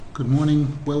Good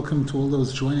morning. Welcome to all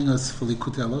those joining us for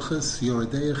Lekutey Halakhos,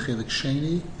 Yoreh Deah, Chelik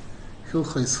Sheni,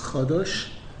 Halakhos Chadash,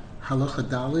 Halakha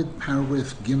Dalid,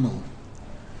 paragraph Gimel.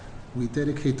 We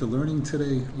dedicate the learning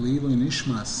today, Leilui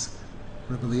Nishmas,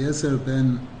 Rabbi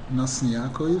Ben Nasan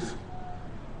Yaakov,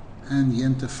 and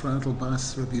Yente Fradel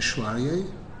Bas Rabbi Shwarye,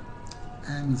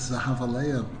 and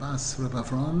Zahavaleya Bas Rabbi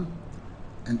Avram,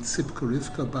 and Tzipka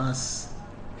Rivka Bas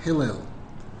Hillel,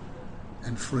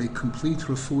 and for a complete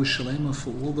refuah shalema for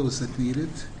all those that need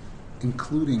it,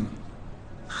 including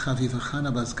Chaviva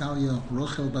Chana Bas Galia,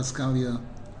 Rochel Bas Galia,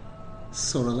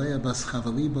 Soraleya Bas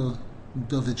Chavaliba,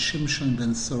 David Shimshon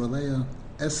ben Soraleya,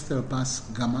 Esther Bas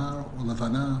Gamar or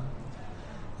Levana,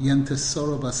 Yente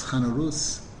Sora Bas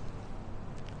Chanarus,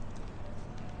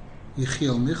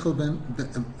 Yechiel Michel ben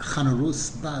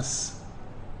Chanarus Bas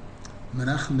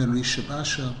Menachem ben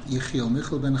Rishabasha, Yechiel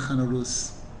Michel ben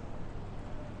Chanarus,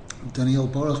 Daniel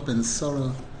Baruch ben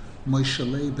Sora, Moshe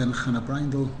Lei ben Chana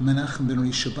Brindel, Menachem ben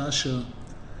Rishabasha,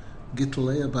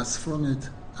 Gitleya bas Frumit,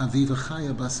 Aviva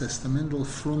Chaya bas Esther Mendel,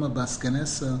 Fruma bas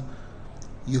Ganesa,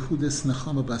 Yehudis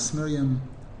Nechama bas Miriam,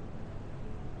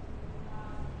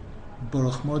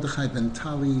 Baruch Mordechai ben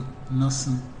Tali,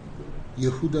 Nasan,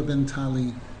 Yehuda ben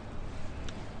Tali,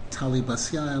 Tali bas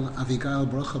Yael, Avigail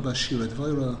Bracha bas Shiur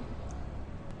Dvoira,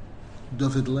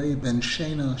 David Lei ben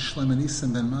Shena, Shlomo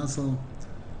Nisim ben Mazel,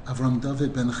 Avram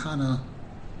David ben Chana,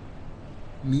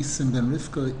 Nisim ben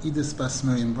Rivka, Idis bas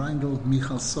Miriam Brindel,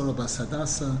 Michal Sora bas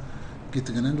Hadassah,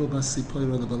 Gitta Ganendel bas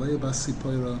Sipoira, Lebaleya bas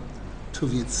Sipoira,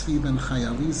 Tuvia Tzvi ben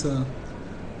Chayaliza,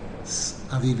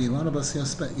 Aviv Ilana bas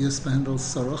Yispahendel,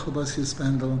 Sarocha bas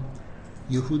Yispahendel,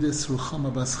 Yehudis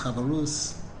Ruchama bas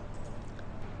Chavarus,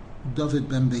 David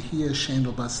ben Behia,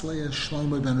 Shendel bas Leah,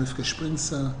 Shlomo ben Rivka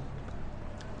Sprinza,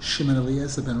 Shimon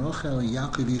Eliezer ben Rochel,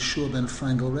 Yaakov Yeshua ben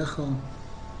Frangel Rechel,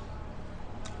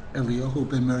 Eliyahu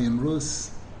ben Miriam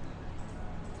Rus,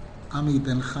 Ami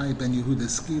ben Chai ben Yehuda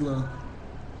Skila,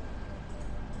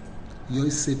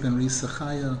 Yosef ben Risa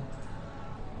Chaya,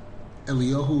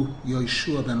 Eliyahu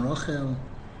Yoshua ben Rochel,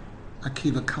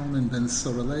 Akiva Kalman ben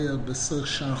Soraleya, Besur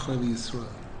Shar Chol Yisrael.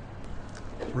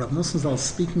 Rabbi Nasan is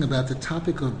speaking about the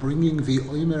topic of bringing the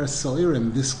Omer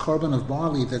Soirim, this korban of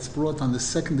barley that's brought on the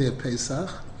second day of Pesach,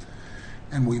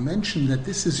 and we mentioned that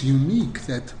this is unique,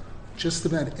 that just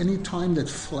about any time that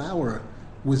flour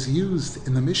was used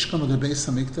in the Mishkan of the Beis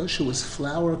HaMikdash, it was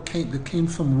flour that came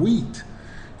from wheat.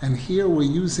 And here we're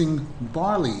using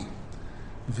barley.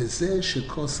 V'zeh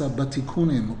shekosa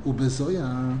batikunim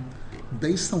ubezoyar.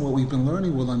 Based on what we've been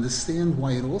learning, we'll understand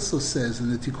why it also says in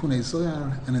the Tikunei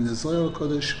Zoyar and in the Zoyar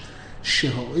Kodesh,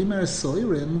 Shehoimer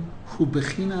Soirim hu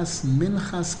bechinas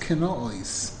minchas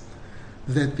kenois.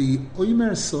 That the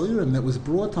Omer Soirim that was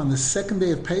brought on the second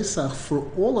day of Pesach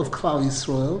for all of Klal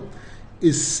Yisrael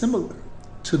is similar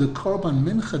to the Korban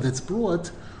Mincha that's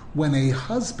brought when a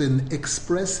husband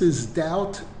expresses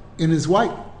doubt in his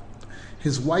wife.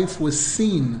 His wife was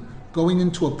seen going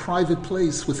into a private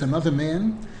place with another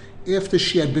man after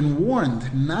she had been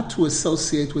warned not to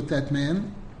associate with that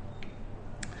man,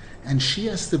 and she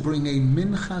has to bring a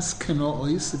Minchas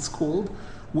Kenois, it's called,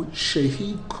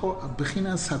 Shehi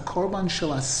Bechinas HaKorban Shel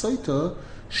Asoita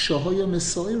Shehoya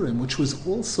Mesoirim, which was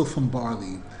also from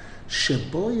barley.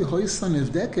 Sheboi Hoisan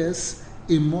Ivdekes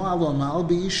Imo Alomal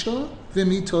Beisha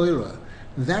V'mitoira.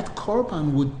 That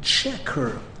korban would check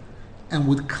her and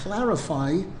would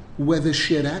clarify whether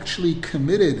she had actually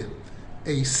committed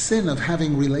a sin of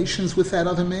having relations with that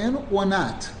other man or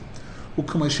not. As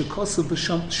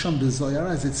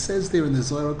it says there in the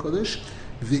Zohar Kodesh,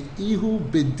 V'ihu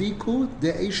bediku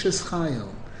de'eshes chayil,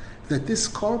 that this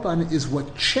korban is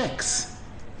what checks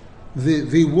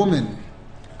the woman.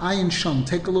 Ayin Sham,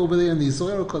 take a look over there in the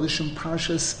Zohar Kodesh in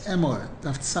Parshas Emor,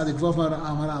 Daf Tzadik Vav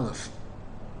Amar Aleph.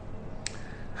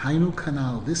 Hainu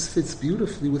Kanal, this fits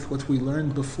beautifully with what we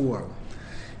learned before.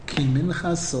 Ki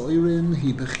minchas soirim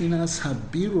hi bechinas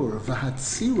habirur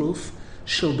v'hatziruf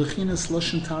shel bechinas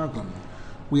loshen targum.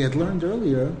 We had learned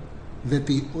earlier that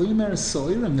the Omer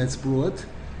Soirim that's brought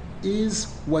is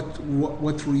what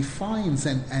refines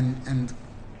and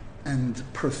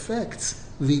perfects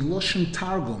the Loshen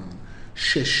Targum.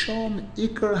 Sheshom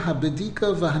Ikar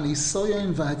Habedika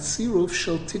V'Hanisoyin V'Hatziruf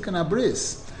Shel Tikkun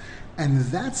Abris. And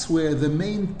that's where the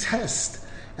main test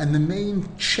and the main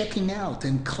checking out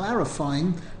and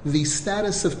clarifying the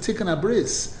status of Tikkun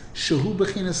Abris, Shehu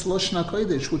Bechinas Loshen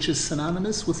HaKodesh, which is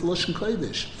synonymous with Loshen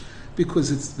Kodesh,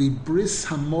 because it's the Bris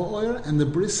HaMo'er and the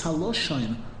Bris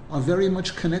HaLoshain are very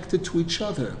much connected to each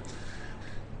other.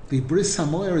 The Bris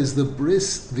HaMo'er is the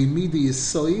Bris, the Midi is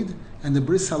Soid, and the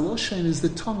Bris HaLoshain is the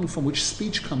tongue from which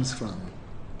speech comes from.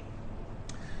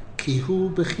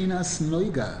 Kihu Bechinas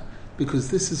Noiga,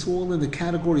 because this is all in the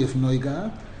category of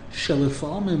noiga,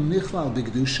 shelefamim nichlal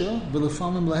b'kedusha,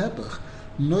 v'lefamim lehepech.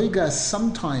 Noiga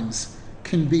sometimes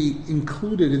can be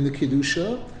included in the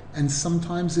kedusha, and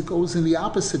sometimes it goes in the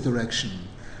opposite direction.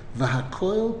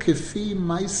 V'hakoil kefi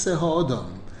ma'aseh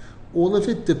ha'adam. All of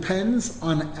it depends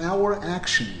on our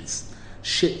actions.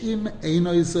 She'im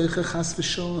einoi zoiche chas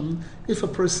v'sholem. If a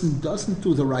person doesn't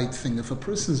do the right thing, if a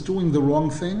person is doing the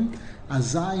wrong thing,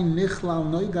 azai nichlal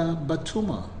noiga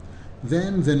batuma.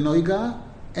 Then the noiga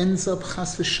ends up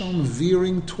chas v'sholem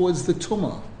veering towards the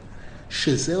tuma.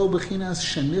 Shezeu b'chinas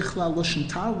shenichlal loshen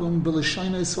targum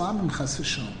b'leshonei suamim chas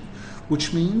v'sholem.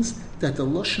 Which means that the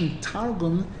loshen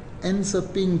targum ends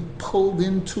up being pulled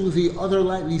into the other,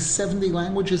 these 70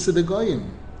 languages of the goyim.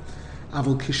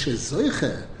 Avol kishe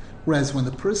zoiche. Whereas when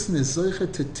the person is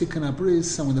zoiche to tikkun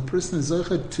abris, and when the person is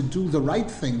zoiche to do the right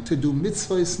thing, to do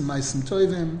mitzvahs and ma'asim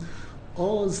tovim,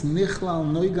 oz nichlal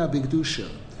noiga b'kedusha.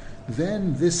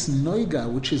 Then this noiga,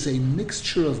 which is a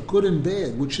mixture of good and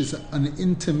bad, which is an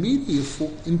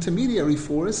intermediary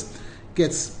force,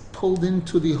 gets pulled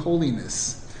into the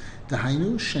holiness.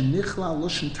 Dahainu shenichlal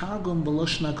loshen targum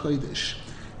b'loshen hakodesh.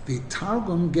 The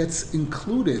targum gets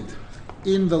included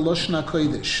in the loshen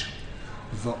hakodesh.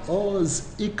 Va'oz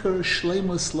ikar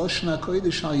shleimus loshen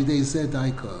hakodesh al yidei zeh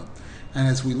daika. And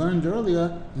as we learned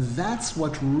earlier, that's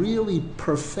what really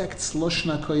perfects loshen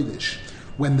hakodesh,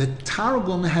 when the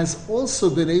targum has also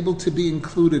been able to be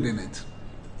included in it.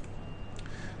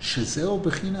 Shezeo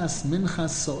b'chinas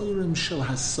minchas so'irim shel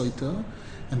hasoita.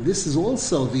 And this is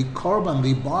also the korban,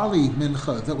 the barley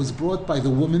mincha that was brought by the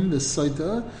woman, the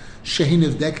soita, shehin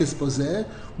evdekes bozeh,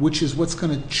 which is what's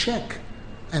going to check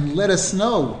and let us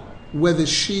know whether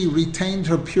she retained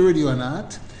her purity or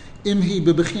not. Imhi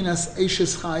bebechinas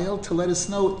eishes chayil, to let us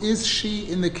know, is she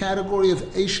in the category of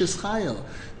eishes chayil?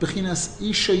 Bechinas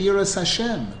isha yiras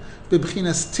Hashem,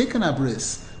 bebechinas tikkun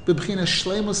abris, bebechinas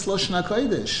shleimus loshen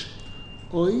hakodesh.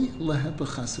 Oy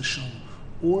lehepech chas v'sholem.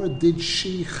 Or did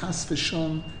she, chas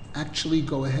v'sholem, actually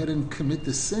go ahead and commit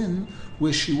the sin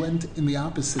where she went in the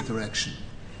opposite direction?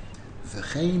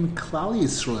 V'chein klal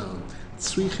Yisrael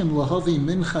tzrichim lahavi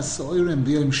minchas so'irim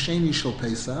b'yom sheni shel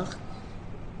Pesach.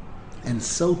 And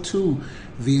so too,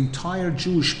 the entire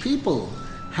Jewish people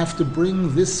have to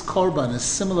bring this korban, a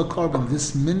similar korban,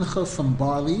 this mincha from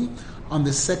barley, on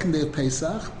the second day of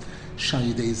Pesach.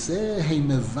 Shayidei zeh hei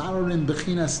mevarim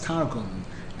b'chinas targum.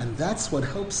 And that's what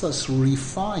helps us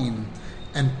refine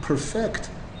and perfect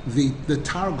the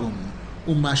Targum.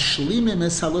 Umashlimim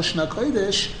es haloshen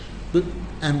hakodesh,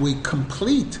 and we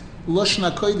complete loshen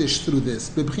hakodesh through this.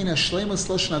 B'bchina shleimus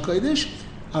loshen hakodesh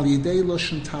al yidei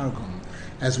loshen Targum.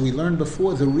 As we learned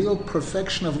before, the real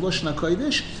perfection of loshen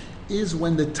hakodesh is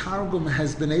when the Targum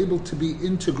has been able to be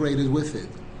integrated with it.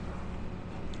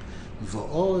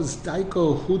 V'oz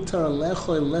daiko hutar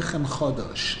lechoi lechem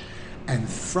chodosh. And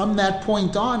from that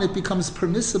point on, it becomes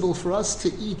permissible for us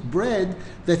to eat bread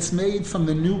that's made from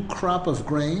the new crop of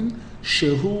grain,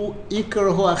 shehu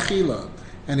ikar ho'achila.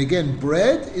 And again,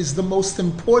 bread is the most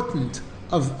important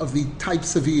of the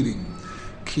types of eating.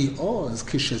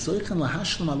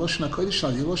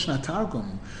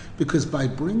 Because by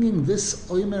bringing this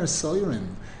oimer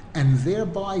soirim and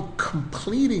thereby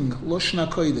completing loshen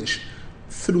hakodesh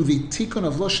through the tikkun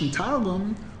of loshen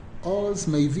targum, oz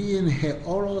meivin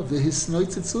he'ora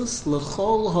v'hisnoitzetzus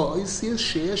l'chol ha'oisias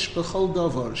sheyesh b'chol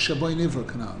davar shaboy nivra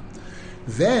kanal.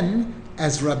 Then,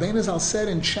 as Rabbi Nasan said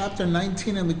in chapter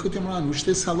 19 in Lekutey, which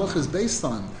this halakha is based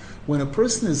on, when a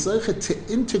person is zoche to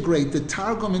integrate the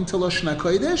targum into loshen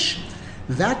hakodesh,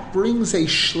 that brings a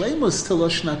shleimus to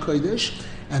loshen hakodesh,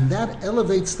 and that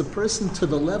elevates the person to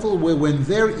the level where when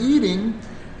they're eating,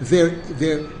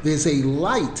 there's a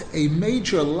light, a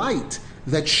major light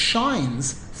that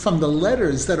shines from the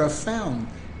letters that are found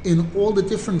in all the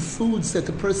different foods that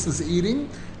the person is eating,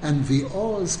 and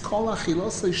v'oz kol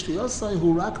achilosai shtiyosai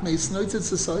hu rak meisnoitzet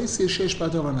s'soisi shesh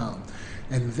b'adavanal.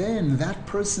 And then that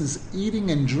person's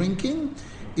eating and drinking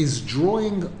is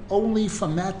drawing only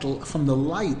from the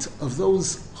light of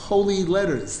those holy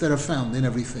letters that are found in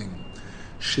everything.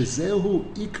 Shezehu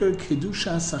ikar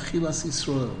kedushas achilas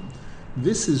Yisrael.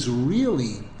 This is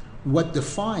really what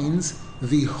defines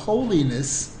the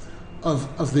holiness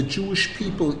of the Jewish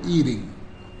people eating.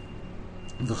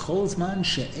 And so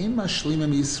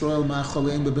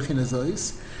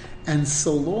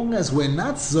long as we're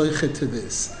not zoiche to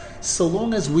this, so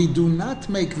long as we do not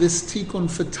make this tikkun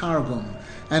for targum,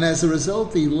 and as a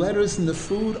result the letters in the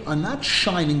food are not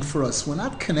shining for us, we're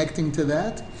not connecting to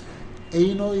that,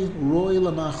 einoi roi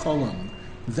l'macholam,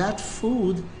 that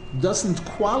food doesn't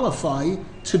qualify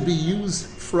to be used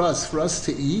for us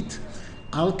to eat.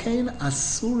 Alkein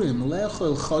asurim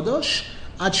lechol chodosh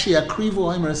ad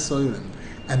sheyakrivu omer soirim.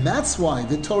 And that's why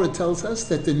the Torah tells us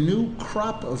that the new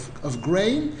crop of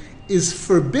grain is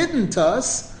forbidden to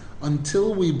us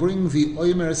until we bring the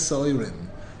omer soirim.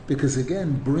 Because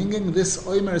again, bringing this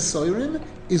omer soirim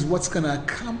is what's going to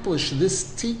accomplish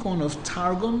this tikkun of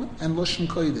Targum and Lashon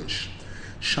Kodesh.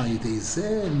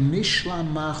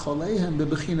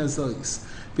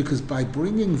 Because by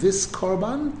bringing this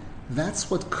korban, that's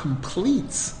what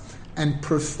completes and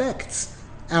perfects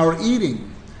our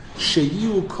eating.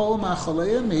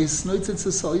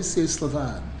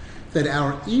 That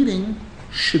our eating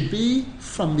should be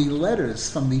from the letters,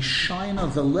 from the shine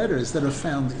of the letters that are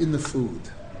found in the food.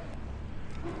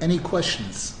 Any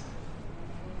questions?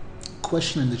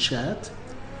 Question in the chat.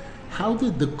 How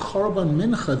did the korban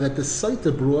mincha that the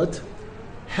Saita brought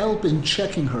help in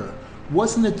checking her?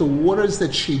 Wasn't it the waters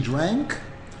that she drank?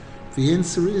 The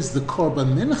answer is the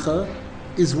korban mincha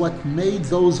is what made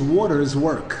those waters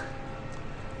work.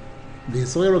 The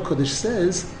Zohar Kodesh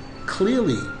says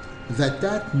clearly that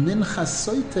mincha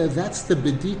soita, that's the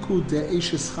bediku de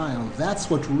eshes chayil. That's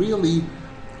what really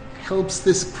helps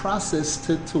this process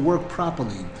to work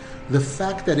properly. The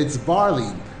fact that it's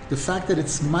barley, the fact that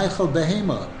it's meichel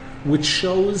behema, which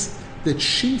shows that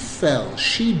she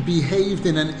behaved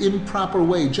in an improper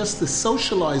way, just to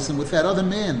socializing with that other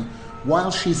man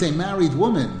while she's a married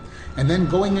woman, and then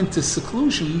going into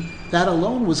seclusion, that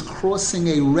alone was crossing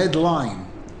a red line.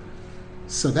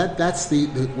 So that's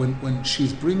when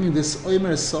she's bringing this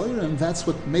omer soirim, that's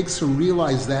what makes her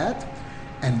realize that,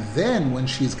 and then when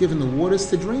she's given the waters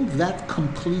to drink, that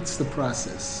completes the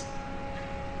process.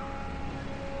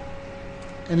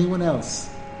 Anyone else?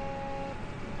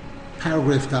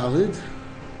 Paragraph Dalid.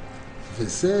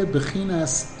 V'zeh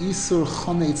bechinas isur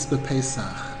chometz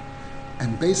bepesach.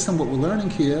 And based on what we're learning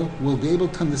here, we'll be able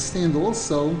to understand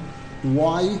also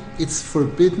why it's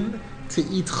forbidden to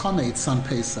eat chometz on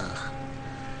Pesach.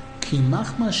 Ki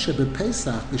machma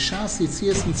shebepesach b'shas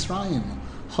yitzias Mitzrayim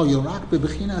hoyorak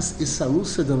bebechinas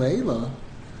isarusa deleila.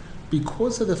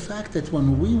 Because of the fact that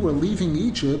when we were leaving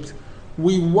Egypt,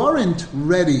 we weren't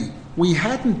ready. We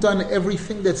hadn't done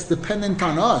everything that's dependent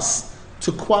on us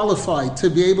to qualify to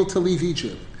be able to leave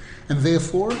Egypt. And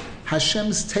therefore,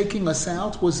 Hashem's taking us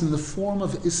out was in the form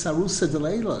of Isarusa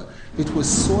Delayla. It was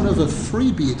sort of a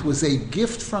freebie. It was a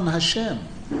gift from Hashem.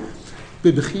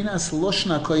 B'bechinas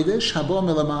Loshna Kodesh habo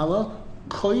melamala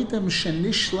koidem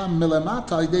shenishlam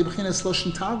melamata idei bechinas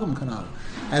Loshn Targum kanal.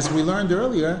 As we learned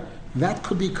earlier, that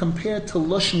could be compared to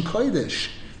Loshen Kodesh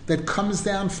that comes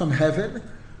down from heaven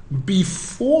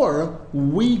before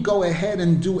we go ahead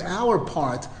and do our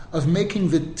part of making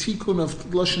the tikkun of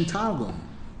Loshen Targum.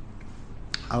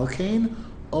 Alkein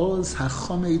oz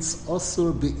hachometz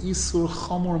osur be'isur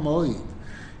chomor moed.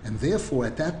 And therefore,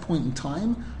 at that point in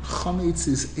time, chometz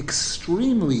is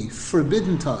extremely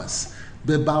forbidden to us.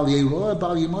 Bebal yeroah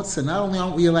bal yemotza. Not only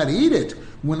aren't we allowed to eat it,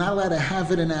 we're not allowed to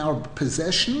have it in our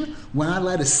possession, we're not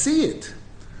allowed to see it.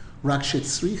 Rak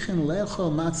shetzrichin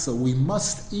le'echol matzah. We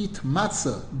must eat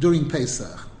matzah during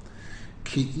Pesach.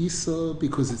 Ki isa,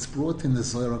 because it's brought in the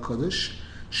Zohar Kodesh,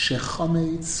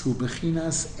 shechometz hu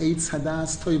bechinas eitz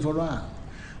hadas toivora.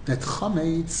 That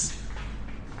chometz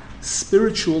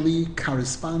spiritually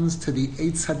corresponds to the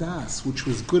eitz hadas, which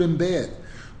was good and bad.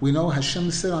 We know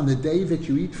Hashem said on the day that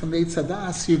you eat from the eitz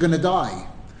hadas, you're going to die.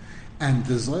 And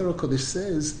the Zohar Kodesh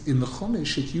says in the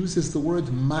Chumash, it uses the word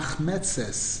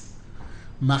machmetzes.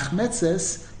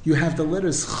 Machmetzes, you have the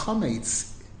letters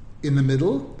chometz in the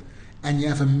middle, and you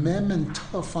have a mem and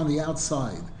tuf on the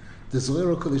outside. The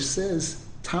Zohar Kodesh says,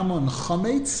 tamon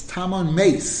chometz, tamon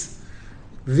meis.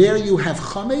 There you have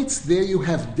chometz, there you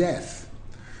have death.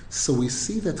 So we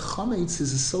see that chometz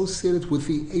is associated with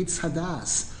the eitz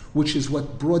hadas, which is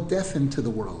what brought death into the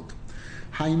world.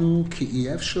 Hainu ki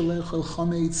efshar le'echol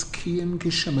chometz kiyim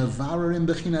kishemevarerim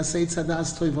bechinas eitz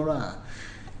hadas toivora.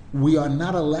 We are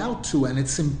not allowed to, and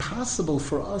it's impossible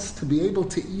for us to be able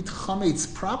to eat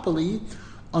chometz properly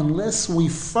unless we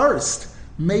first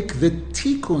make the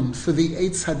tikkun for the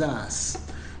eitz hadas.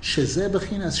 Shezeh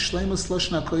bechinas shleimus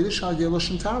Loshen HaKodesh al yedei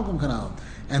Loshen Targum kanal.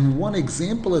 And one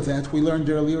example of that we learned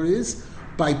earlier is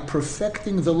by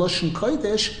perfecting the Loshen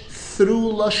Kodesh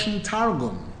through Loshen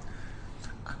Targum.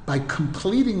 By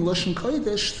completing Loshen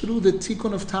Kodesh through the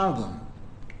tikkun of Targum.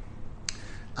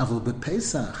 Avol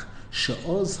b'Pesach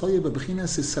she'oz hoye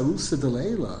b'bechinas isarusa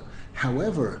delayla.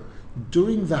 However,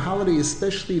 during the holiday,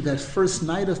 especially that first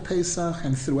night of Pesach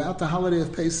and throughout the holiday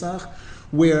of Pesach,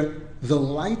 where the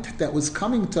light that was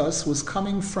coming to us was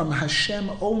coming from Hashem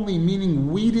only,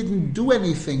 meaning we didn't do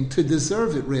anything to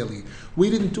deserve it really. We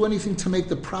didn't do anything to make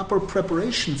the proper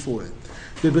preparation for it.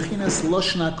 Bebechinas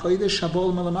Loshen HaKodesh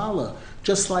Habol Melamala,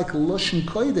 just like Loshen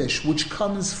Kodesh, which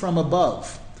comes from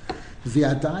above.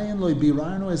 V'adayin lo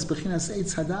birarnu es bechinas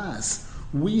Eitz Hadas.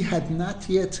 We had not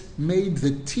yet made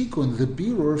the tikkun, the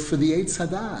birur, for the Eitz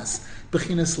Hadas,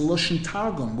 bechinas Loshen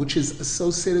Targum, which is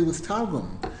associated with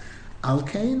Targum.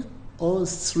 Alkein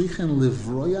oz tzrichen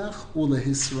livroyach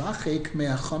ulehisrachek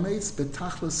me'achometz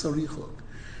betachlas harichok.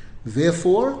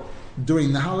 Therefore,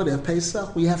 during the holiday of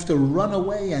Pesach, we have to run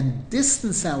away and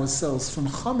distance ourselves from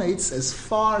chometz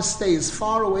stay as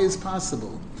far away as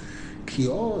possible. Ki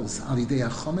oz al yidei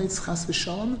chometz chas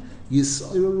v'shalom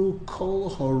yisoiru kol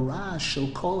hora shel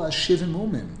kol hashivim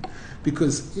umim.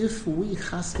 Because if we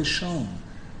chas v'shalom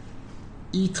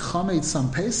eat chometz on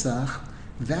Pesach,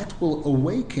 that will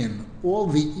awaken all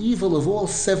the evil of all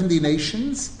 70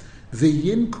 nations,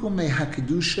 v'yinku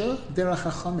me'hakedusha derech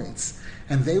hachometz,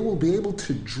 and they will be able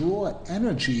to draw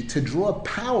energy, to draw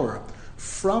power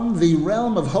from the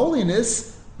realm of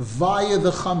holiness via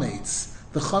the chometz.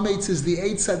 The chometz is the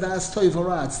Eitz Hadas Tov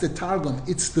Hara, it's the Targum,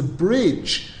 it's the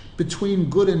bridge between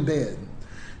good and bad.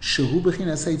 Shehu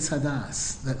b'chinas Eitz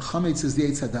Hadas, that chometz is the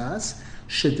Eitz Hadas,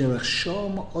 shederech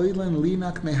shom oilen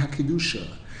linak me'hakedusha.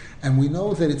 And we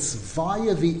know that it's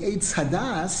via the Eitz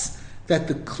Hadas that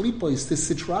the klipos, the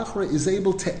sitrachra, is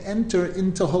able to enter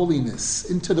into holiness,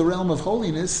 into the realm of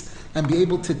holiness, and be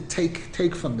able to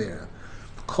take from there.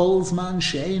 Kol zman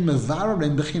she'ein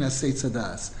mevarim b'chinas Eitz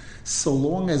Hadas. So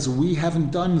long as we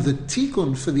haven't done the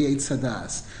tikkun for the Eitz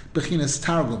Hadas, b'chinas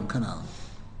Targum kanal.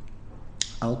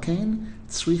 Alkein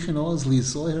tzrichin oz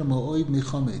lizoher ma'oid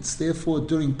michometz. Therefore,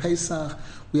 during Pesach,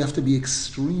 we have to be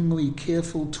extremely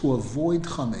careful to avoid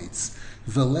chometz.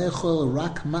 Velechol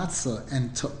rak matzah,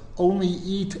 and to only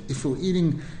eat, if we're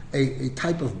eating a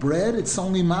type of bread, it's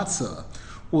only matzah.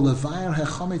 Ulevayar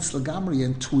hechometz lagamri,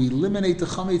 and to eliminate the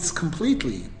chometz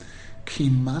completely. Ki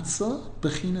matzah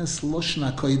bechinas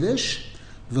loshna kodesh,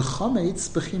 v'chometz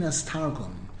bechinas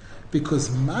targum. Because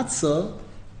matzah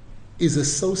is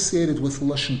associated with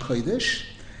Loshen Kodesh,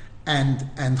 and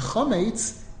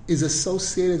chometz is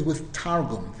associated with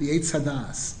Targum, the Eitz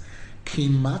Hadas. Ki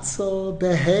matzah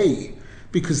behei,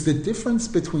 because the difference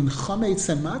between chometz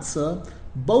and matzah,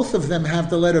 both of them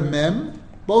have the letter mem,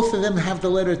 both of them have the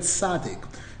letter tzadik.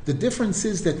 The difference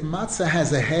is that matzah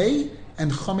has a hey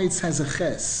and chometz has a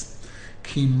ches.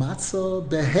 Ki matzah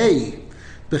behei,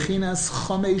 bechinas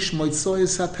chomesh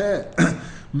moitzoyes hapeh.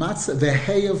 Matzah, the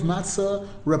hay of matzah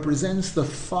represents the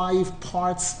 5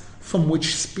 parts from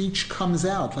which speech comes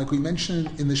out, like we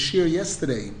mentioned in the Shiur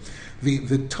yesterday.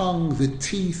 The tongue, the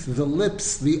teeth, the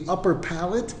lips, the upper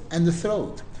palate, and the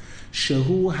throat.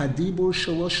 Shehu hadibur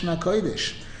shel Loshen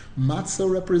HaKodesh.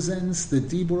 Matzah represents the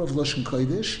dibur of Loshen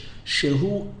Kodesh.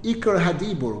 Shehu ikar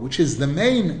hadibur, which is the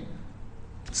main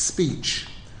speech.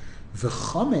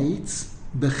 V'chometz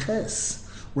beches,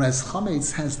 whereas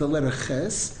chometz has the letter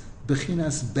ches,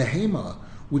 bechinas behema,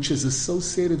 which is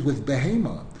associated with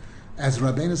behema, as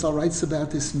Rabbi Nasan writes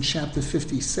about this in chapter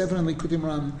 57 in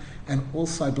Lekutey, and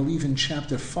also I believe in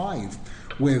chapter 5,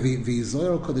 where the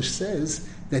Zohar Kodesh says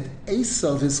that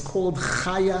Esav is called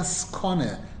Chayas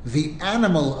Kone, the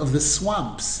animal of the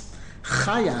swamps.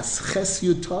 Chayas, Ches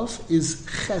Yutov, is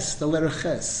Ches, the letter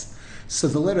Ches. So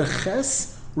the letter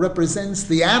Ches represents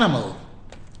the animal.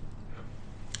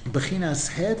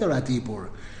 Bechinas Heder Adibur,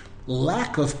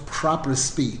 lack of proper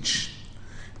speech.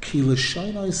 Ki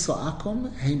l'shoinoi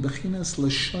so'akum hein bechinas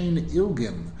l'shoin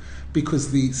ilgim,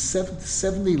 because the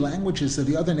 70 languages of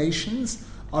the other nations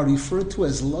are referred to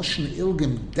as loshen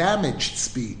ilgim, damaged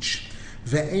speech.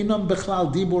 Ve'enom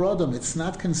bechlal dibur adam, it's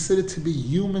not considered to be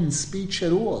human speech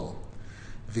at all.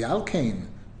 Ve'alkein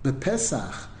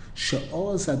bepesach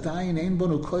she'oz adayin ein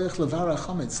bonu koyach levar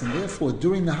hachometz, and therefore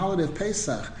during the holiday of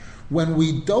Pesach, when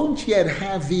we don't yet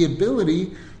have the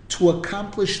ability to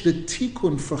accomplish the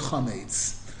tikkun for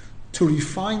chometz, to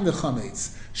refine the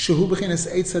chometz, shehu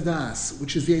b'chinas Eitz Hadas,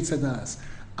 which is the Eitz Hadas.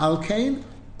 Alkein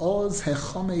oz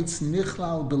hechometz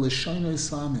nichlal b'leshoinoi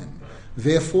samim.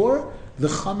 Therefore, the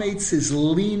chometz is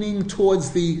leaning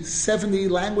towards the 70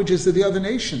 languages of the other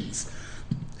nations.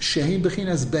 Shehim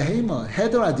b'chinas behema,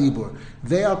 heder adibur.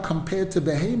 They are compared to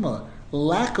behema,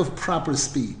 lack of proper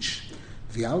speech.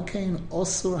 V'alkein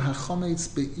osur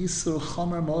hachometz be'isur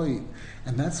chomer moed.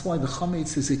 And that's why the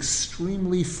chometz is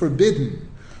extremely forbidden.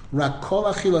 Rak kol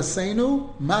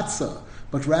achilasenu matzah.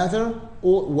 But rather,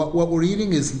 what we're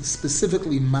eating is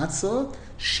specifically matzah,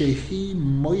 shehi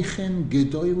moichen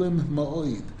gedolim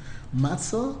ma'oid.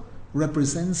 Matzah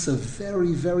represents a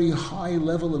very, very high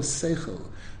level of seichel.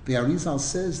 The Arizal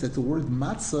says that the word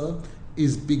matzah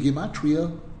is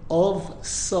bigimatria of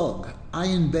sog,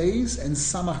 ayin beis and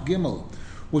samach gimel,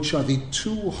 which are the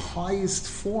two highest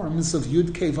forms of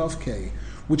Yud Kei Vav Kei,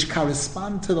 which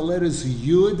correspond to the letters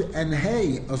Yud and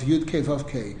Hey of Yud Kei Vav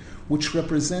Kei, which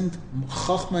represent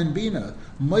Chachma and Bina,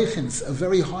 Moichins, a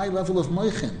very high level of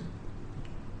Moichin.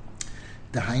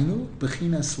 Dahainu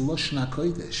Bechinas Lashon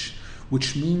HaKodesh,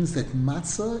 which means that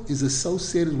Matzah is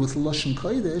associated with Lashon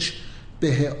Kodesh,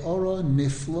 Behe'ora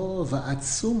Niflo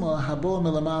Va'atzuma Habo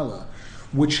Melamala,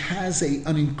 which has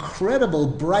an incredible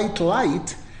bright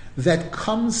light that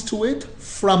comes to it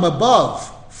from above.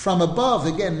 From above,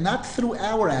 again, not through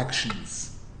our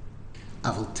actions.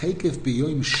 Avol Tekev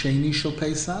B'yoim Sheni Shel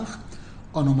Pesach,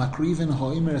 Onu Makriven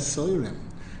Ha'omer Soirim.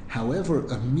 However,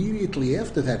 immediately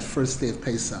after that first day of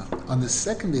Pesach, on the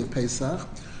second day of Pesach,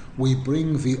 we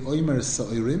bring the Omer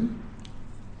Soirim,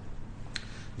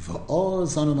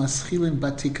 V'oz Onu Maschilin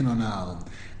Batikkun Onal.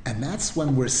 And that's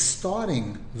when we're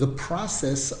starting the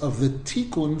process of the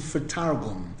Tikkun for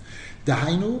Targum.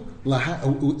 Dahainu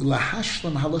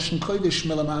lahashlam haloshen kodesh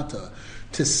melamata,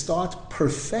 to start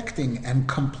perfecting and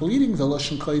completing the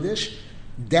lashon kodesh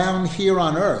down here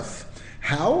on earth.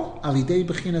 How? Alidei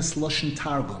bechinas lashon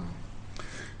targum.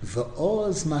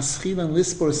 Ve'oz maschilan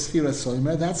lispor sfiras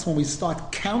omer. That's when we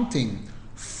start counting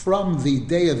from the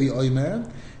day of the omer.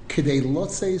 Kedei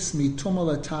lotzeis mituma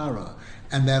latara.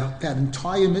 And that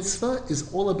entire mitzvah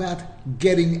is all about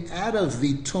getting out of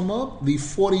the tumah, the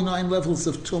 49 levels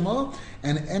of tumah,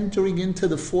 and entering into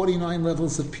the 49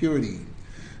 levels of purity.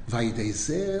 And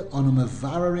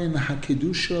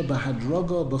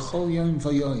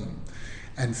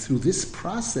through this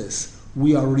process,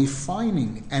 we are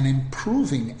refining and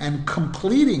improving and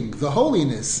completing the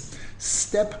holiness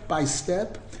step by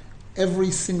step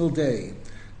every single day.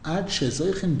 Ad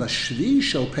shezoichen b'shvi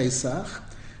shel Pesach,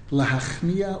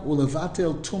 lahachnia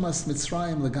ulevatel tumas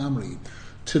Mitzrayim legamri,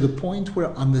 to the point where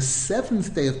on the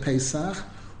seventh day of Pesach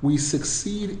we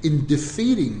succeed in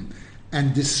defeating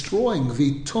and destroying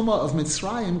the tumah of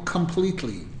Mitzrayim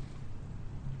completely.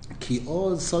 Ki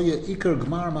oz soya ikar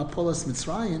gmar mapolas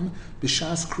Mitzrayim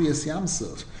b'shas kriyas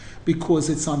Yamsuf, because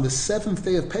it's on the seventh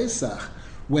day of Pesach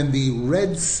when the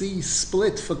Red Sea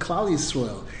split for Klal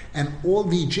Yisrael and all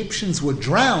the Egyptians were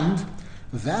drowned.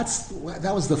 That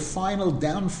was the final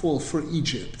downfall for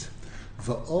Egypt.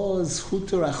 Va'oz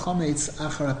huter achometz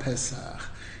achar Pesach,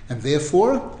 and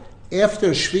therefore,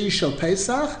 after Shvi Shel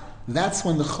Pesach, that's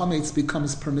when the chometz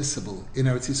becomes permissible in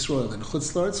Eretz Yisrael. In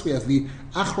Chutz La'aretz, we have the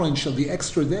achron shel, the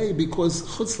extra day, because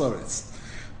Chutz La'aretz.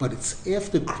 But it's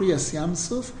after Kriyas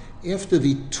Yamsuf, after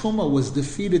the tumah was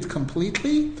defeated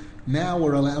completely. Now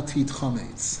we're allowed to eat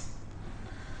chometz.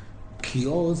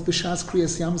 Kioz b'shas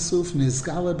kriyas yamsuf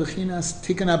nizgala b'chinas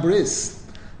tikkun abris,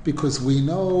 because we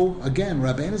know, again,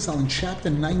 Rabbi Nasan in chapter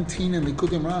 19 in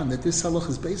Lekutey that this halakha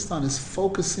is based on is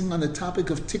focusing on the topic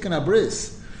of tikkun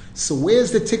abris. So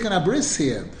where's the tikkun abris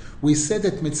here? We said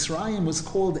that Mitzrayim was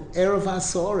called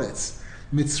ervas haaretz.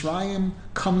 Mitzrayim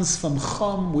comes from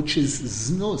chum, which is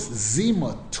znus,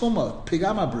 zima, tuma,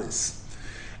 pigam abris.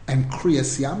 And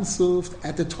Kriyas Yamsuf,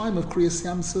 at the time of Kriyas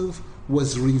Yamsuf,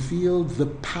 was revealed the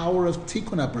power of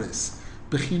Tikkun Abris,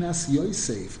 Bechinas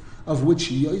Yosef, of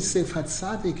which Yosef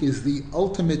HaTzadik is the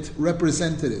ultimate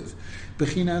representative.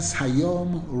 Bechinas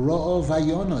Hayom Ro'o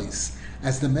Vayonos,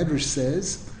 as the Medrash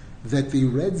says, that the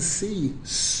Red Sea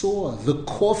saw the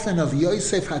coffin of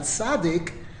Yosef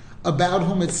HaTzadik, about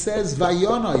whom it says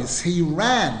Vayonos, he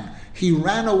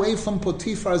ran away from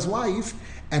Potiphar's wife,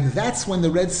 and that's when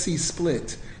the Red Sea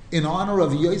split, in honor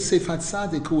of Yosef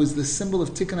HaTzadik, who is the symbol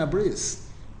of Tikkun Abris.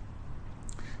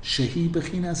 Shehi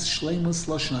bechinas shleimus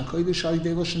lashon hakodesh al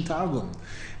yidei lashon targum.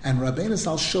 And Rabbi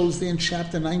Nasan shows there in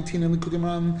chapter 19 in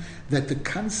Lekutey that the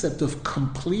concept of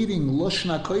completing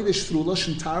lashon hakodesh through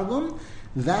lashon targum,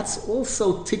 that's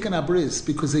also Tikkun Abris,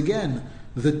 because again,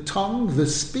 the tongue, the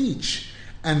speech,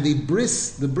 and the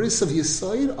bris of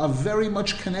Yesod are very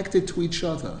much connected to each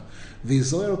other. The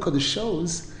Zohar Kodesh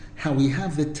shows how we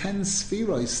have the 10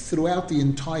 spheros throughout the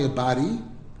entire body.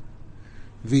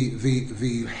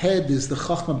 The head is the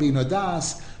Chachma Bina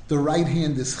Das, the right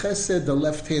hand is Chesed, the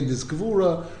left hand is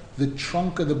Gvura, the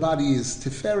trunk of the body is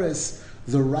Tiferes,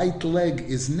 the right leg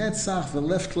is Netzach, the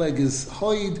left leg is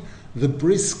Hoid, the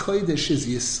Bris Kodesh is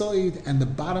Yesod, and the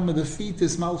bottom of the feet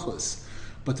is Malchus.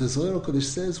 But the Zohar Kodesh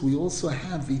says we also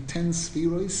have the 10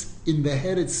 spheros in the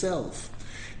head itself,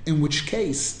 in which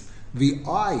case the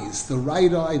eyes, the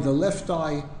right eye, the left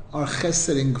eye, are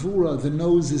Chesed and Gvura, the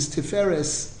nose is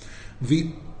Tiferes,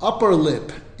 the upper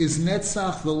lip is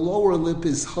Netzach, the lower lip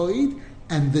is Hoid,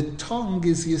 and the tongue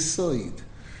is Yesod.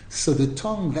 So the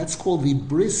tongue, that's called the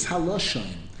Bris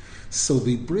Haloshain. So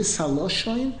the Bris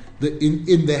Haloshain,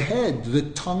 in the head, the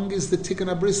tongue is the Tikkun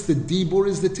Abris, the Dibur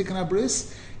is the Tikkun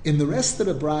Abris. In the rest of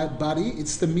the body,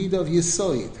 it's the midah of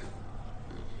Yesoid.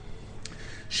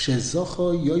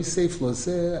 Shezocho Yosef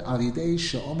lozeh al yidei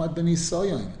she'omad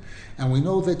b'nisoyon. And we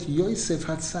know that Yosef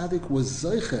HaTzadik was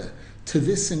zoiche to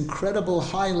this incredible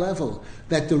high level,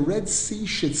 that the Red Sea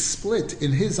should split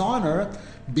in his honor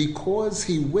because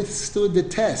he withstood the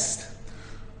test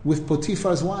with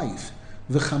Potiphar's wife.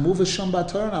 V'chamu v'sham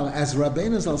b'tornal, as Rabbi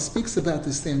Nasan speaks about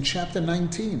this in chapter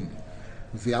 19.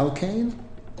 V'alkein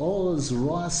oz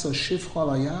roas oshivcho al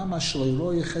hayam asher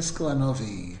lo Yecheskel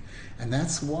hanavi. And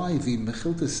that's why the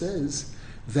Mechilta says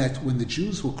that when the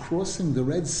Jews were crossing the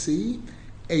Red Sea,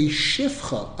 a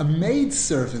shifcha, a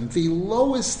maidservant, the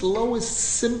lowest,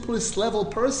 simplest level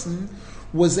person,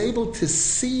 was able to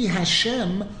see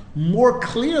Hashem more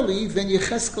clearly than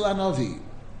Yecheskel hanavi.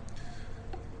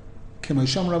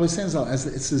 As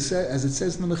it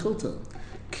says in the Mechilta,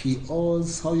 Ki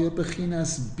oz hoya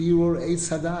bechinas birur eitz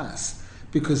hadas,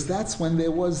 because that's when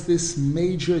there was this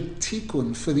major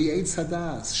tikkun for the eitz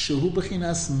hadas, shehu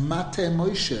bechinas mate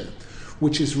Moshe,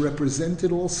 which is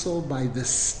represented also by the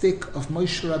stick of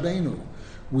Moshe Rabbeinu.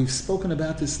 We've spoken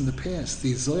about this in the past.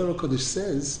 The Zohar HaKadosh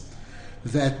says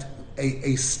that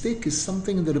a stick is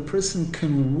something that a person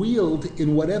can wield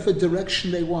in whatever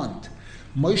direction they want.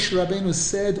 Moshe Rabbeinu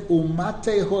said,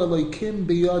 "Umate ho Elokim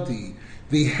biyodi."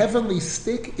 The heavenly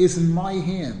stick is in my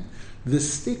hand. The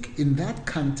stick in that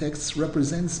context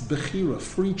represents bechira,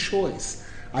 free choice.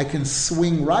 I can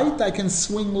swing right, I can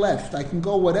swing left, I can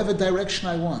go whatever direction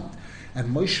I want. And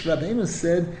Moshe Rabbeinu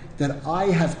said that I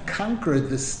have conquered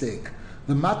the stick.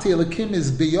 The Mate Elokim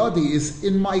is biyodi, is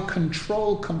in my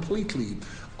control completely.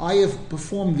 I have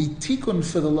performed the tikkun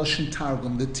for the Lashon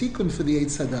Targum, the tikkun for the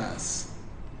Eitz Hadas.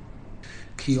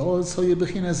 Ki oz hoye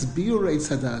bechinas biur eitz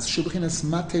hadas, shebechinas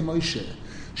mate Moshe,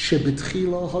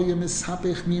 shebetchila hoye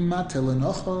mishapech mi mate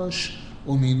lenochosh,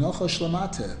 or mi nochosh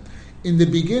lamate. In the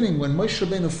beginning, when Moshe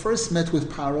Rabbeinu first met with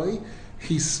Paroi,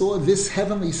 he saw this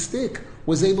heavenly stick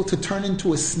was able to turn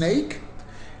into a snake,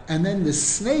 and then the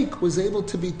snake was able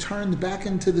to be turned back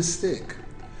into the stick.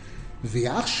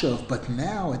 V'achshav, but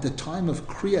now at the time of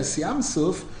Kriyas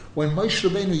Yamsuf, when Moshe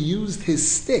Rabbeinu used his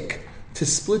stick to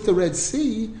split the Red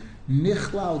Sea,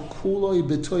 Nichlal kuloi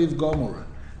betoiv gomor.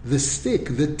 The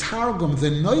stick, the targum, the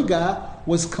noiga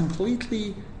was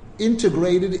completely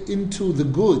integrated into the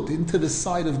good, into the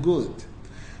side of good.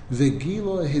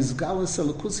 V'gilo his galus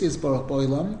alakusias baruch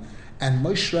boilam, and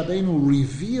Moshe Rabbeinu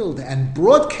revealed and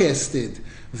broadcasted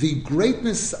the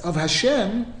greatness of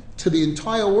Hashem to the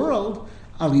entire world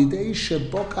al yidei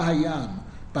sheboka hayam,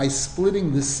 by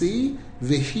splitting the sea,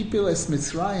 v'hipil es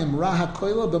Mitzrayim raha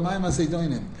koila b'mayim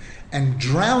hazedonim, and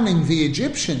drowning the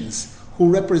Egyptians, who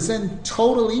represent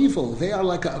total evil. They are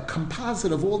like a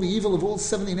composite of all the evil of all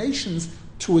 70 nations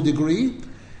to a degree,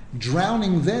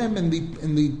 drowning them in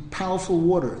the powerful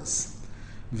waters.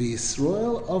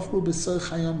 V'Yisrael avru b'soich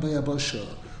hayam b'yabasha,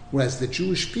 whereas the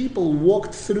Jewish people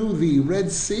walked through the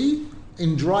Red Sea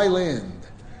in dry land.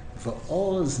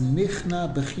 V'oz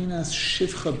nichna b'chinas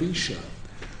shivcha bisha.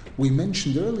 We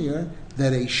mentioned earlier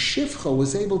that a shivcha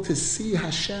was able to see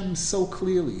Hashem so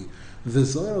clearly. The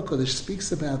Zohar HaKadosh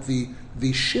speaks about the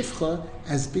shivcha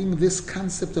as being this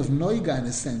concept of noiga in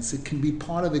a sense. It can be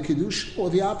part of the kiddush or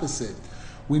the opposite.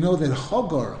 We know that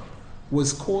Hagar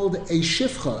was called a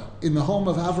shivcha in the home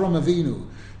of Avram Avinu.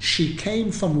 She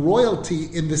came from royalty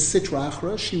in the Sitra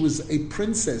Achra. She was a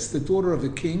princess, the daughter of a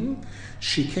king.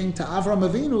 She came to Avram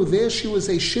Avinu. There she was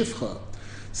a shivcha.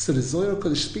 So the Zohar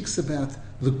HaKadosh speaks about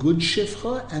the good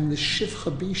shivcha and the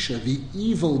shivcha bisha, the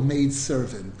evil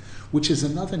maidservant, which is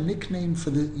another nickname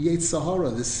for the Yetzer Hara,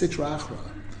 the Sitra Achra.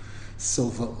 So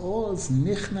va'oz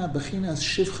nichna b'chinas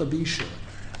shivcha bisha.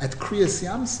 At Kriyas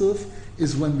Yamsuf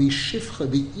is when the shivcha,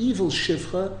 the evil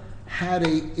shivcha, had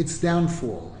its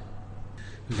downfall.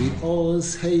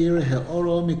 V'oz heir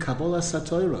he'oro mikabola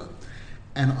satoira.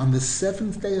 And on the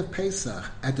 7th day of Pesach,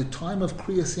 at the time of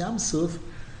Kriyas Yamsuf,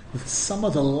 some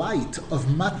of the light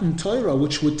of Matan Torah,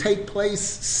 which would take place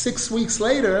 6 weeks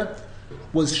later,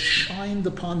 was shined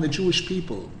upon the Jewish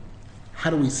people. How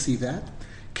do we see that?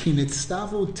 Because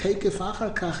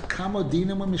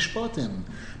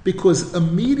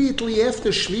immediately after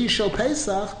Shvi Shel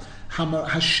Pesach,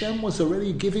 Hashem was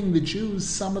already giving the Jews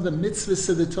some of the mitzvahs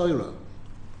of the Torah.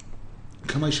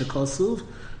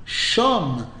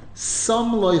 Sham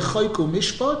sam lo ychayku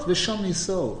mishpat v'sham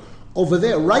niso. Over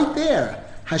there, right there,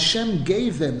 Hashem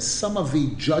gave them some of the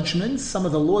judgments, some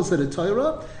of the laws of the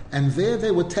Torah, and there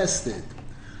they were tested.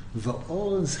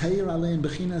 V'oz heir aleim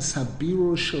b'chinas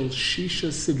habiru shel shisha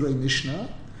sidrei mishnah,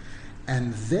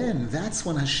 and then that's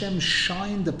when Hashem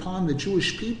shined upon the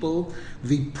Jewish people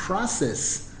the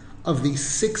process of the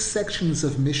 6 sections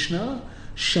of Mishnah,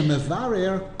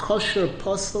 shemevarer kosher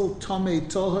posel tomei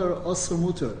toher osur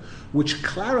muter, which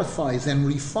clarifies and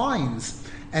refines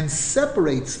and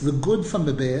separates the good from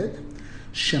the bad,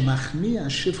 shemachnia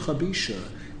shivcha bisha,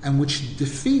 and which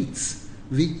defeats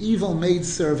the evil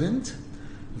maidservant,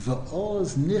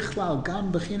 va'oz nichlal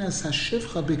gam bechinas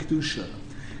hashivcha b'kedusha,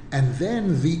 and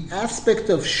then the aspect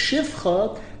of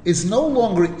shivcha is no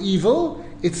longer evil,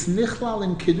 it's nichlal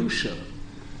in kedusha.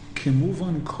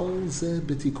 Kimuvan kol ze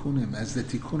betikunim, as the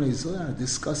Tikunei Zohar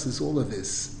discusses all of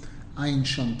this. Ayin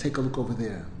Sham, take a look over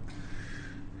there.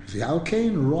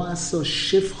 V'alkein roaso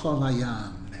shivcha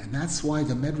layam, and that's why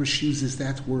the Medrash uses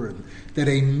that word, that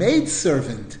a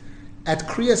maidservant at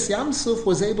Kriyas Yamsuf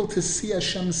was able to see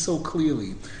Hashem so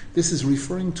clearly. This is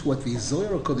referring to what the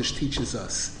Zohar Kodesh teaches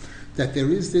us, that there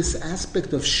is this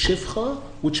aspect of shivcha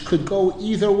which could go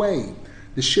either way.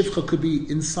 The shivcha could be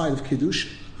inside of Kiddush,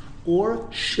 or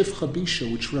shivcha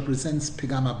bisha, which represents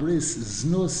pigam abris,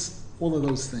 znus, all of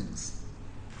those things.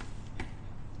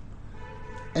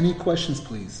 Any questions,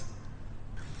 please?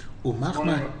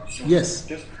 Yes.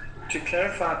 Just to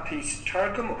clarify a piece,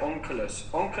 Targum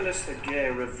Onkelos the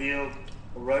Ger revealed,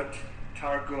 wrote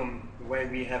Targum the way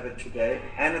we have it today,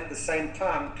 and at the same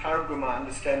time, Targum, I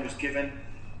understand, was given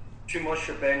to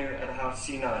Moshe Rabbeinu at Har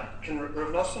Sinai. Can Rav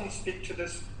Nasan speak to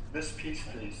this piece,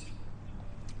 please?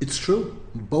 It's true.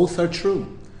 Both are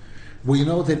true. We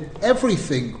know that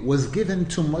everything was given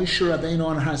to Moshe Rabbeinu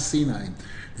on Har Sinai.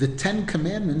 The Ten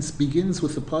Commandments begins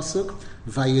with the pasuk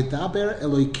Vayedaber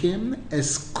Elokim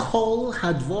es kol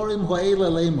hadvorim ha'ela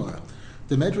lemor.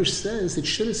 The Medrash says it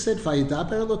should have said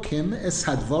Vayedaber Elokim es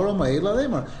hadvorim ha'ela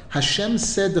lemor. Hashem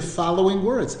said the following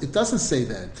words. It doesn't say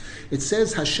that. It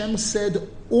says Hashem said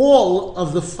all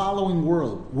of the following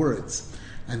words.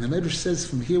 And the Medrash says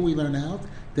from here we learn out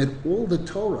that all the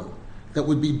Torah that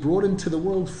would be brought into the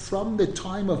world from the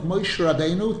time of Moshe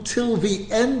Rabbeinu till the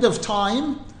end of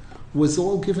time was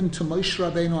all given to Moshe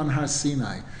Rabbeinu on Har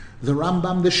Sinai. The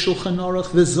Rambam, the Shulchan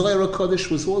Aruch, the Zohar Kodesh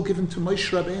was all given to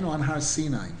Moshe Rabbeinu on Har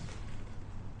Sinai.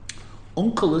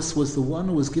 Onkelos was the one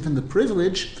who was given the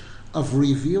privilege of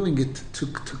revealing it to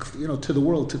the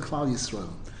world, to Klal Yisrael.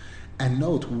 And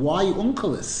note, why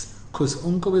Onkelos? Because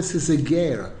Onkelos is a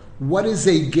ger. What is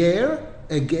a ger?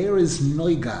 A ger is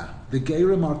noiga. The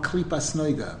gerim are klipas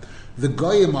noiga. The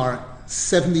goyim are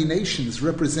 70 nations,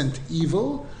 represent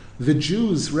evil. The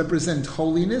Jews represent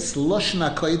holiness, Lashon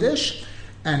HaKodesh,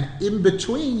 and in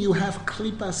between you have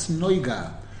Klipas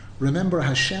Noiga. Remember,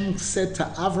 Hashem said to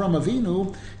Avram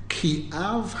Avinu, Ki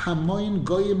av hamoin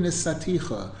goyim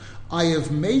nesaticha. I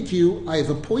have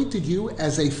appointed you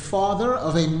as a father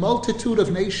of a multitude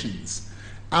of nations.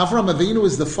 Avram Avinu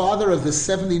is the father of the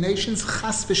 70 nations,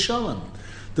 Chas v'shalom.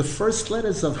 The first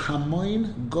letters of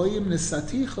hamoin goyim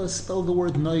nesaticha spell the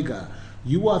word Noiga.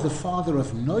 You are the father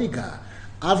of Noiga.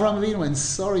 Avram Avinu and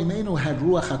Sarah Imenu had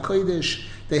Ruach HaKodesh.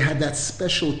 They had that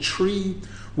special tree,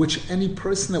 which any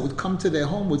person that would come to their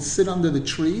home would sit under the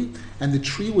tree, and the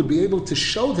tree would be able to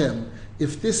show them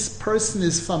if this person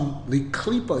is from the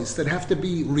klipos that have to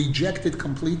be rejected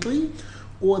completely,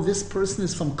 or this person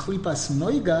is from klipas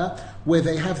noiga, where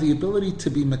they have the ability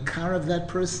to be makar of that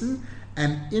person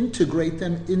and integrate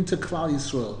them into Klal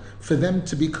Yisrael, for them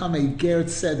to become a ger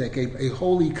tzedek, a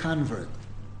holy convert.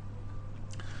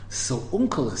 So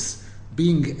Onkelos,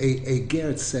 being a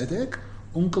ger tzedek,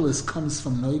 Onkelos comes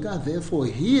from Noiga, therefore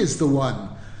he is the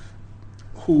one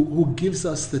who gives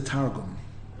us the Targum.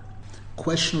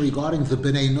 Question regarding the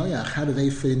Bnei Noach, how do they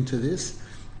fit into this?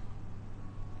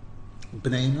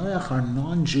 Bnei Noach are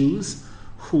non-Jews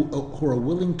who are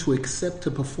willing to accept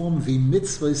to perform the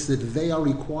mitzvahs that they are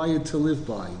required to live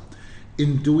by.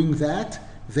 In doing that,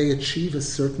 they achieve a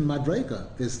certain madrega.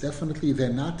 There's definitely, they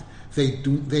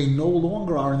no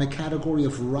longer are in the category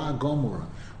of Ra Gomor.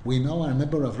 We know, I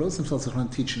remember Rav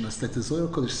Rosenfeld teaching us that the Zohar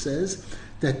Kodesh says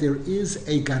that there is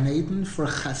a Gan Eden for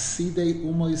Chasidei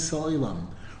Umo Yisraelim,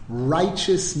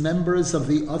 righteous members of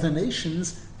the other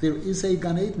nations. There is a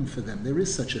Gan Eden for them. There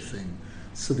is such a thing.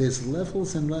 So there's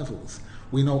levels and levels.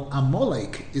 We know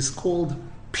Amalek is called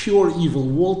pure evil,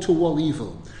 wall-to-wall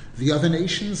evil. The other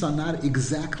nations are not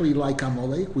exactly like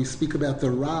Amalek. We speak about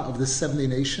the Ra of the 70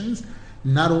 nations.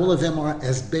 Not all of them are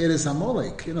as bad as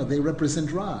Amalek. They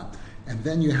represent Ra. And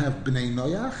then you have Bnei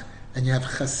Noach, and you have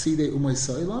Chasidei Umo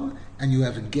Yisraelim, and you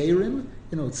have Gerim.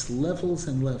 It's levels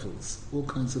and levels, all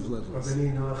kinds of levels.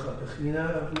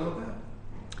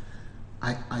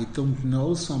 I don't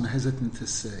know, so I'm hesitant to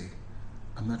say.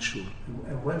 I'm not sure.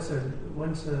 And once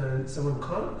someone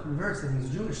converts and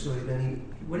he's Jewish, so then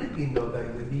he wouldn't be Noga,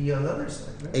 he would be on the other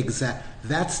side, right? Exactly.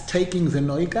 That's taking the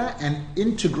Noiga and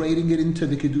integrating it into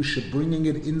the Kedusha, bringing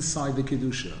it inside the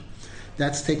Kedusha.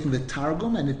 That's taking the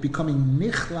Targum and it becoming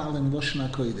Nichlal in Lashon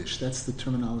HaKodesh. That's the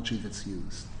terminology that's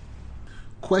used.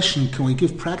 Question, can we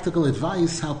give practical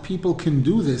advice how people can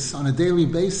do this on a daily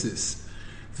basis?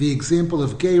 The example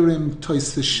of Gerim,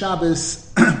 Tois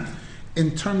Shabbos,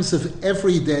 in terms of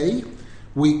every day,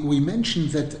 we mentioned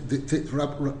that the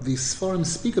Sforim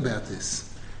speak about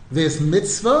this. There's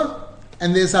mitzvah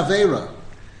and there's avera.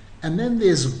 And then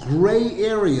there's gray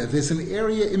area. There's an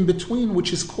area in between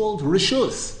which is called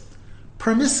rishus,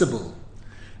 permissible.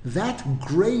 That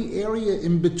gray area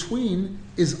in between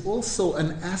is also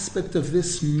an aspect of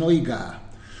this noiga,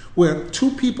 where two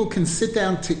people can sit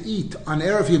down to eat on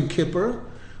Erev Yom Kippur.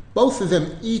 Both of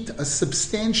them eat a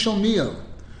substantial meal.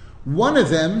 One of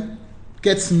them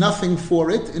gets nothing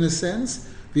for it, in a sense.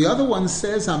 The other one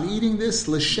says, I'm eating this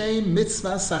l'shem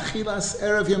mitzvah sachilas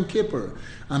Erev Yom Kippur.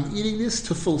 I'm eating this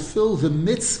to fulfill the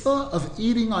mitzvah of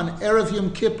eating on Erev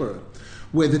Yom Kippur,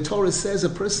 where the Torah says a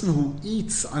person who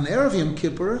eats on Erev Yom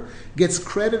Kippur gets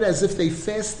credit as if they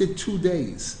fasted 2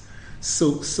 days.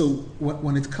 So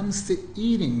when it comes to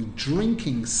eating,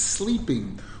 drinking,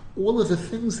 sleeping, all of the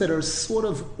things that are sort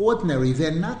of ordinary,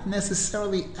 they're not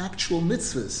necessarily actual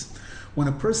mitzvahs. When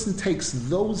a person takes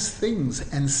those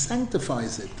things and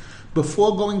sanctifies it,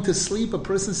 before going to sleep, a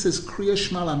person says Kriya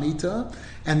Shema Lamita,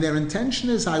 and their intention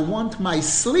is, I want my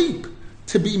sleep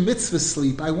to be mitzvah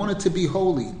sleep. I want it to be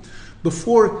holy.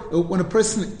 When a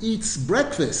person eats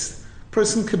breakfast,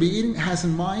 person could be has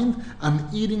in mind, I'm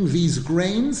eating these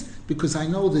grains because I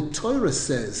know the Torah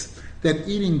says that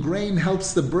eating grain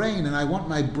helps the brain, and I want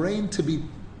my brain to be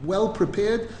well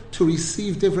prepared to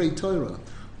receive Divrei Torah.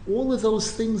 All of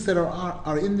those things that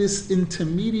are in this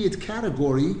intermediate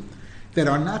category that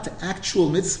are not actual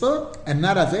mitzvah and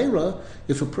not avera,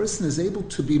 if a person is able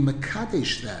to be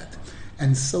mekadesh that,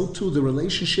 and so too the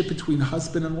relationship between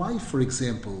husband and wife, for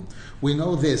example. We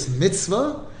know there's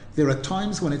mitzvah. There are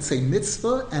times when it's a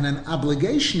mitzvah and an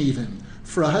obligation even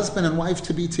for a husband and wife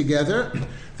to be together.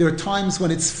 There are times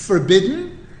when it's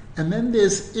forbidden, and then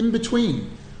there's in between,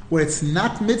 where it's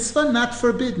not mitzvah, not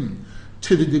forbidden.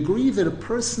 To the degree that a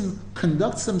person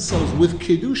conducts themselves with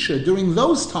Kedusha during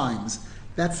those times,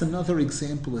 that's another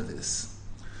example of this.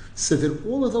 So that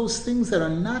all of those things that are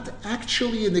not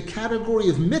actually in the category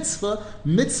of mitzvah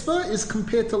is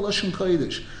compared to Lashon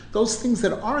Kodesh. Those things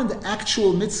that aren't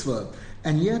actual mitzvah,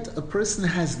 and yet a person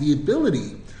has the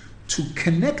ability to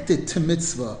connect it to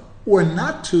mitzvah or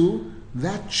not to,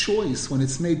 that choice, when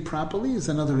it's made properly, is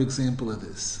another example of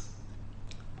this.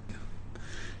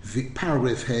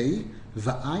 Paragraph Hey,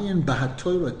 Va'ayin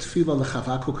b'hatoira tefila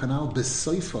l'chavaku kanal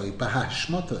b'soifoi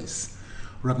b'hashmotos.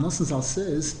 Rabbi Nasan Zal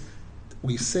says,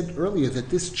 we said earlier that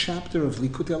this chapter of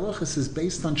Lekutey Halakhos is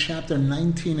based on chapter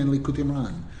 19 in Lekutey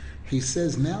Moharan. He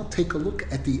says, now take a look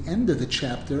at the end of the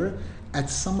chapter at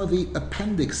some of the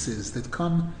appendixes that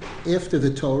come after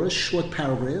the Torah, short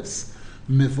paragraphs.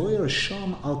 Mevoyer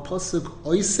sham al pasuk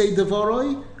oisei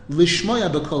devoroi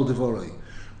lishmoya b'kol devoroi.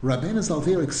 Rabbi Nasan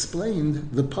there explained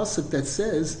the pasuk that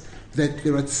says that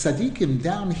there are tzaddikim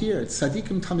down here,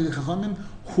 tzaddikim Talmidei Chachamim,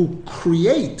 who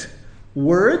create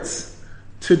words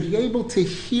to be able to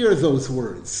hear those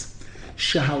words.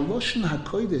 Shehaloshen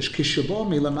hakodesh kishabo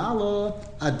milamalo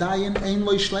adayin ein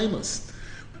lo shleimus.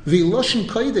 The Loshen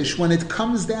Kodesh, when it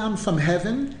comes down from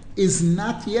heaven, is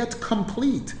not yet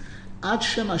complete. Ad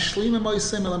shem ashlim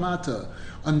emoisem elamata.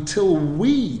 Until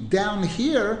we down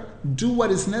here do what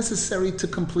is necessary to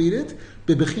complete it.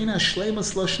 Bebechina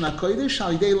shleimus Loshen HaKodesh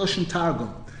al yidei Loshen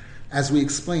Targum. As we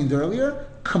explained earlier,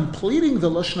 completing the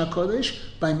Loshen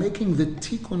HaKodesh by making the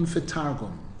tikkun for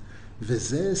Targum.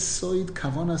 V'zeh soid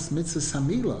kavonas mitzvah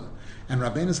samila. And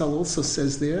Rabbi Nasan also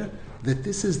says there that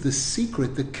this is the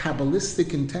secret, the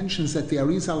Kabbalistic intentions that the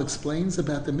Arizal explains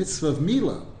about the mitzvah of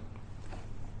Mila.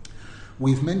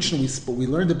 We've mentioned, we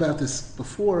learned about this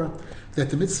before,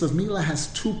 that the mitzvah of Mila has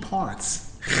 2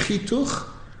 parts. Chituch,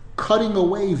 cutting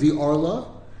away the orla,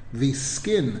 the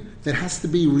skin that has to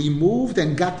be removed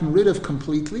and gotten rid of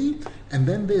completely. And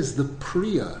then there's the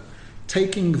priya,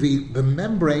 taking the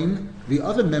membrane, the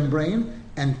other membrane,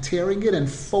 and tearing it and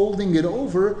folding it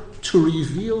over to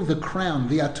reveal the crown,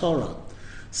 the Atorah.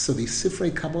 So the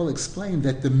Sifrei Kabbalah explained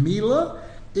that the Mila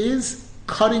is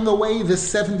cutting away the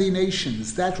 70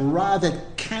 nations, that Ra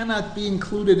that cannot be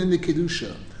included in the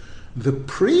Kedusha. The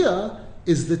Priya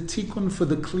is the tikkun for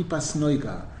the Klipas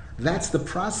Noiga. That's the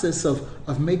process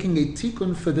of making a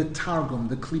tikkun for the Targum,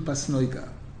 the Klipas Noiga.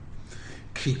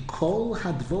 Ki kol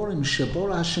hadvorim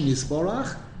shebor Hashem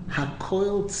yisborach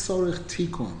hakoil tzorich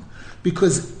tikkun.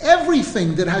 Because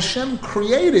everything that Hashem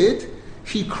created,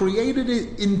 He created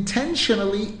it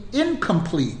intentionally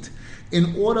incomplete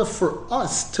in order for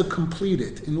us to complete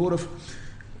it.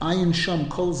 Ayin Sham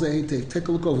Kol Zehetev. Take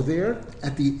a look over there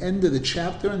at the end of the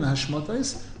chapter in the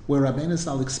Hashmotos where Rabbi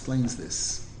Nasan explains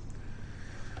this.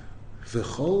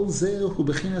 V'chol zeh hu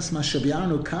bechinas ma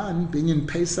shebiarnu kan binyan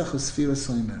Pesach u'Sfiras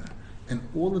Omer. And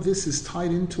all of this is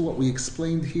tied into what we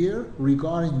explained here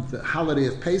regarding the holiday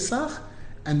of Pesach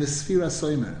and the Sfiras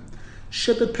Omer.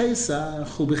 Shebe Pesach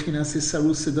hu bechinas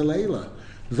isarusa de'leila.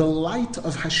 The light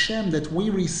of Hashem that we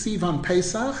receive on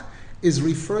Pesach is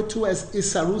referred to as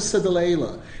Isarusa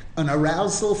De'Leila, an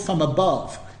arousal from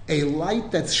above, a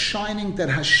light that's shining, that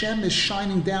Hashem is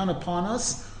shining down upon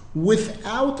us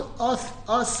without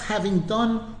us having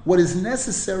done what is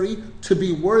necessary to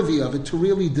be worthy of it, to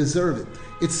really deserve it.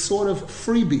 It's sort of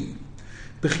freebie.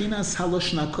 Bechinas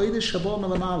haloshna kodesh habo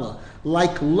melamala,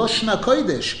 like loshna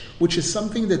kodesh, which is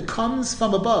something that comes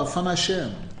from above, from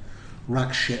Hashem.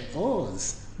 Rak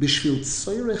she'oz b'shvil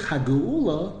tzoyrech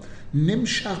ha'geula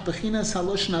nimshach bechinas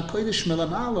haloshna kodesh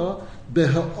melamala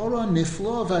beha'ora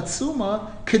niflo v'atzuma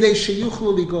kedei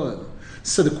sheyuchlu ligol.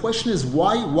 So the question is,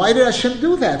 why did Hashem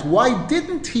do that? Why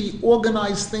didn't He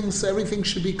organize things so everything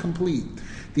should be complete?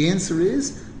 The answer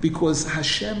is because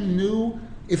Hashem knew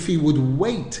if He would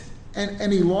wait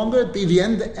any longer, it'd be the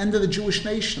end of the Jewish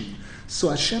nation. So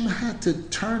Hashem had to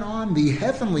turn on the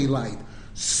heavenly light,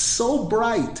 so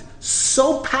bright,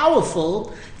 so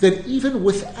powerful, that even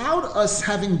without us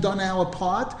having done our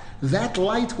part, that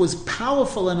light was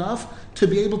powerful enough to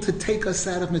be able to take us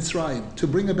out of Mitzrayim, to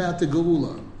bring about the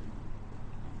Geula.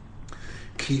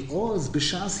 Ki oz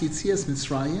b'shas yitzias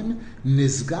Mitzrayim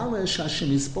nizgale sh'Hashem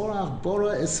yisborach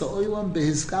bora es ha'olam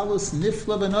behizgalus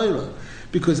nifla v'noira.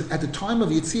 Because at the time of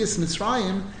Yitzias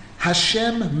Mitzrayim,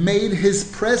 Hashem made His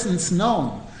presence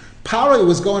known. Paro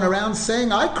was going around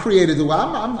saying, "I created the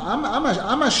world.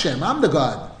 I'm Hashem. I'm the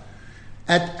God."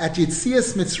 At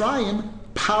Yitzias Mitzrayim,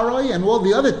 Paro and all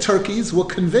the other turkeys were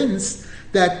convinced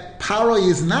that Paro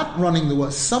is not running the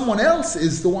world. Someone else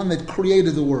is the one that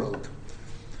created the world.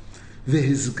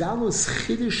 V'hizgalus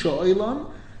chidush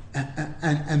ha'olam,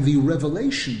 and the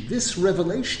revelation, this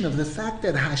revelation of the fact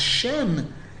that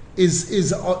Hashem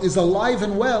is alive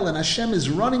and well, and Hashem is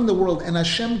running the world, and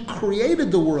Hashem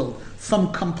created the world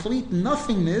from complete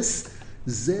nothingness.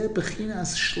 Zeh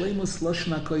bechinas shleimus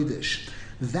Lashon HaKodesh.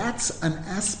 That's an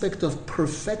aspect of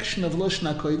perfection of Lashon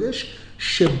HaKodesh,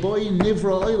 sheboi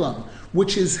nivra olam,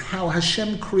 which is how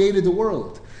Hashem created the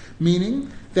world.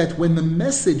 Meaning that when the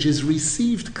message is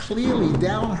received clearly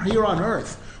down here on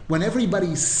earth, when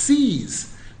everybody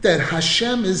sees that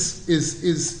Hashem is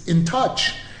in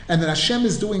touch, and that Hashem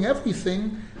is doing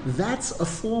everything, that's a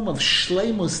form of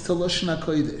shleimus to Lashon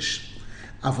HaKodesh.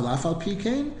 Aval af al pi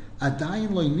kein,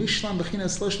 adayin lo nishlam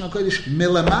bechinas Lashon HaKodesh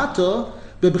milamato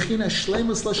bebechinas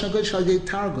shleimus Lashon HaKodesh al yedei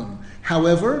targum.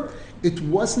 However, it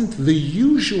wasn't the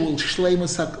usual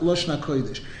shleimus Lashon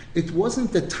HaKodesh. It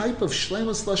wasn't the type of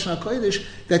shleimus Lashon HaKodesh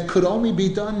that could only be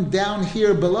done down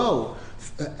here below,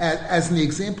 as in the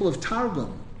example of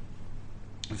targum.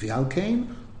 V'al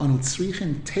kein, and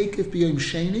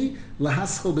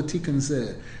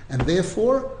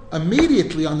therefore,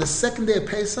 immediately on the second day of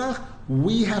Pesach,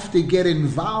 we have to get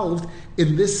involved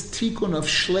in this tikkun of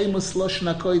shleimus Lashon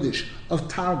HaKodesh, of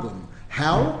Targum.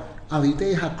 How?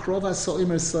 Alidei hakrova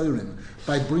so'imer soirim,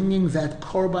 by bringing that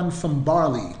korban from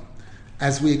barley.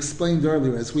 As we explained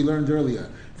earlier, as we learned earlier,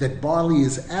 that barley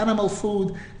is animal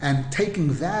food, and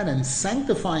taking that and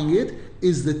sanctifying it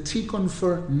is the tikkun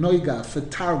for noiga, for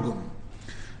Targum.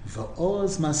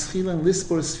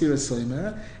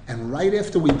 And right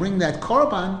after we bring that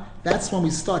korban, that's when we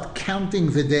start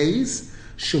counting the days.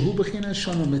 And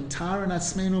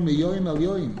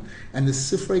the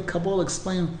Sifrei Kabbalah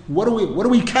explain, what are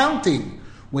we counting?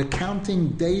 We're counting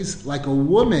days like a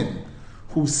woman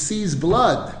who sees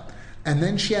blood, and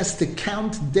then she has to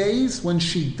count days when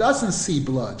she doesn't see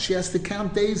blood. She has to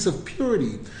count days of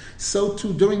purity. So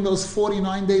too, during those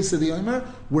 49 days of the Omer,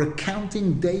 we're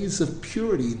counting days of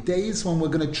purity, days when we're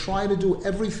going to try to do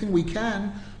everything we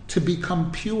can to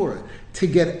become pure, to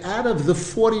get out of the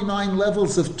 49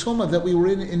 levels of Tumah that we were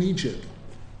in Egypt.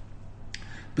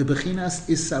 Bebechinas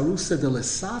isarusa de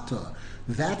lesata.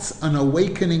 That's an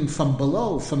awakening from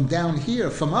below, from down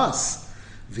here, from us.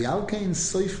 V'alkein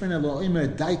soifrin elo Omer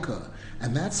daika.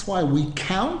 And that's why we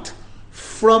count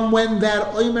from when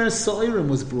that Omer So'irim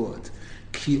was brought.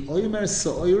 Ki Omer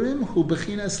So'irim hu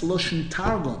bechinas Loshen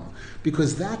Targum.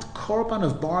 Because that korban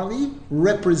of barley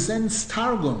represents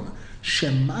Targum.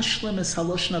 Shemashlim es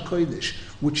HaLoshen HaKodesh,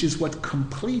 which is what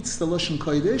completes the Loshen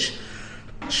Kodesh.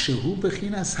 Shehu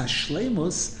bechinas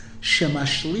hashleimus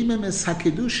shemashlimim es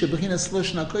hakedush bechinas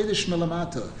Loshen HaKodesh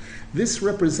melamata. This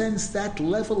represents that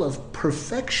level of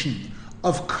perfection,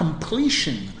 of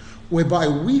completion, whereby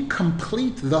we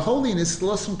complete the holiness,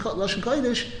 Lashon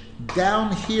Kodesh,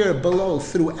 down here below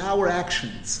through our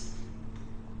actions.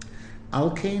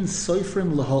 Alkein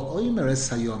soifrim laha'omer es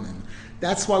hayomim.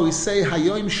 That's why we say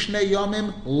hayom shnei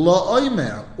yomim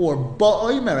la'omer, or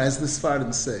ba'omer, as the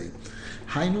Sfardim say.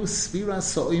 Hainu svira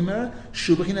sa'omer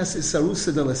shubachinas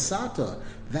isarusa de lesata.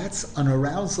 That's an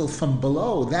arousal from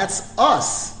below. That's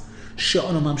us.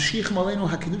 She'onu mamshichim aleinu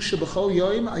hakedusha b'chol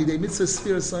yoim aydei mitzvah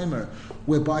svira sa'omer,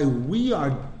 whereby we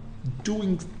are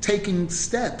taking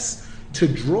steps to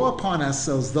draw upon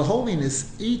ourselves the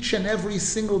holiness each and every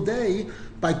single day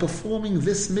by performing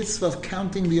this mitzvah of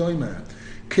counting the Omer.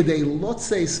 Kedei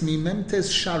lotzeis mimemtes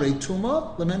sharei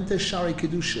tuma lememtes sharei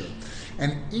kedusha.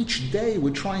 And each day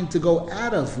we're trying to go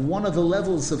out of one of the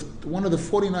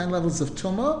 49 levels of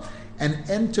tuma and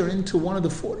enter into one of the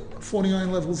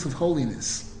 49 levels of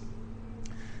holiness.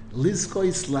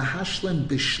 Lizkois lahashlem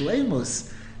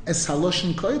bishleimus es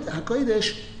haloshen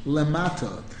hakodesh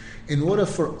lemata. In order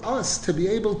for us to be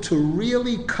able to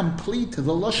really complete the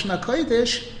Lashon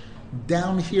HaKodesh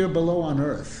down here below on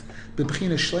earth.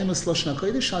 B'bchinas shleimus Lashon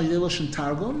HaKodesh al yidei Lashon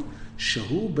Targum,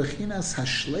 shehu b'chinas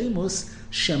hashleimus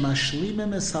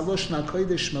shemashlimim es haloshen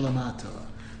HaKodesh melamata.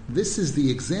 This is the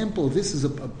example, this is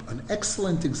an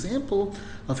excellent example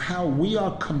of how we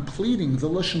are completing the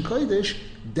Lashon Kodesh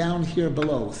down here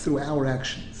below through our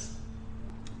actions.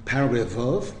 Paragraph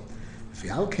Vav,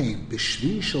 v'alkein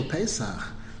b'shvi shel Pesach,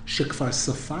 shekvar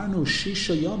safarnu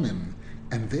shisha yomim,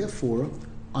 and therefore,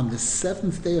 on the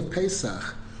 7th day of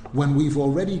Pesach, when we've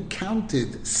already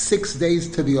counted 6 days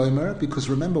to the Omer, because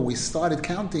remember, we started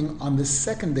counting on the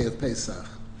 2nd day of Pesach.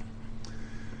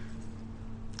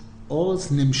 Oz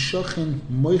nimshochin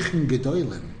moichin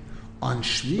gedolim. On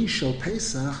Shvi Shel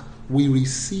Pesach, we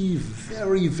receive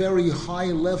very, very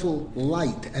high level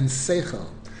light and seichel.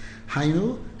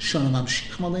 Hainu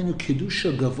shanamamshich malenu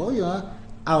kedusha gavoya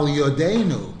al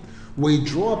yodeinu. We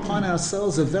draw upon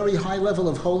ourselves a very high level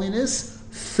of holiness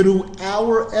through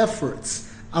our efforts.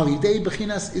 Al yidei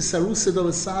b'chinas isarusa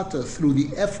delasata, through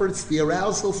the efforts, the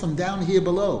arousal from down here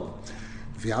below.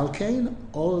 V'alkein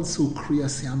ozu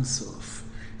kriyas yamsuf.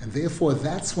 And therefore,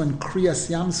 that's when Kriyas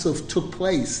Yamsuf took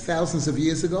place thousands of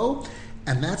years ago,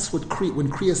 and that's when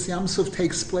Kriyas Yamsuf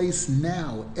takes place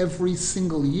now, every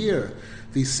single year.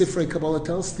 The Sifrei Kabbalah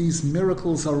tells these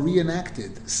miracles are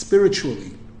reenacted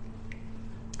spiritually.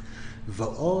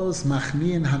 Va'oz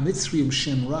machniin hamitzriim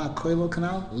shemra koilo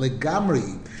kanal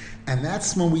legamri, and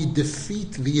that's when we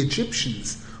defeat the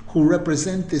Egyptians who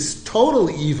represent this total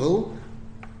evil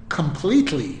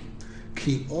completely.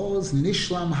 Ki oz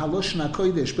nishlam haloshon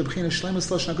hakodesh bebchinas shlemus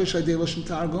loshon hakodesh al yidei loshon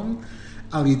targum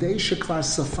al yidei shekvar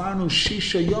safarnu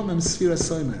shisha yomim sfira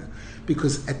soimer.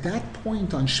 Because at that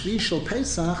point on Shvi Shel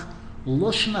Pesach,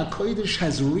 Loshon HaKodesh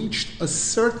has reached a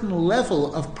certain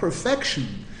level of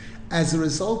perfection as a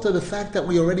result of the fact that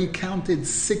we already counted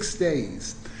 6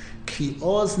 days. Ki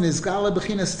oz nizgala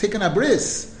b'chinas tikkun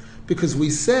abris, because we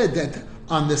said that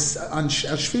on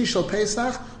Shvi Shel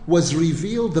Pesach was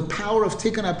revealed the power of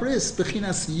tikkun abris,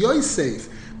 b'chinas Yosef,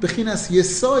 b'chinas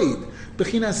Yesoid,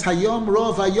 b'chinas Hayom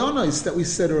Rov Hayonos that we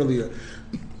said earlier.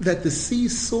 That the sea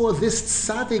saw this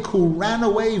tzaddik who ran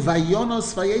away,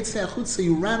 Vayonos Vayetze Achutza, he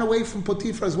ran away from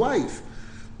Potiphar's wife.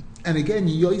 And again,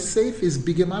 Yosef is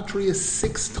bigematria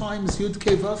 6 times Yud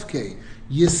Ke Vav Ke.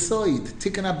 Yesoid,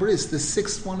 Tikkun Abris, the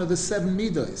 6th one of the 7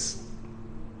 midos.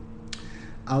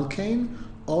 Alkein,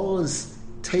 Oz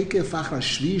Tekef Achar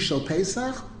Shvi Shel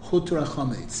Pesach, Chutra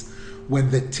Chometz.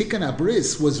 When the Tikkun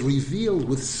Abris was revealed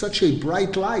with such a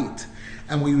bright light,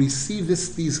 and we receive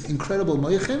these incredible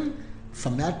moichim,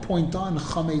 from that point on,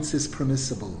 chametz is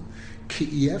permissible.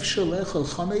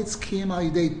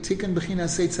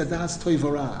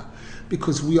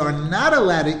 Because we are not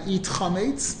allowed to eat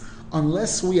chametz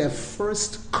unless we have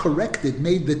first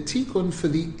made the tikkun for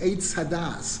the eitz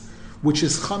hadas, which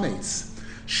is chametz.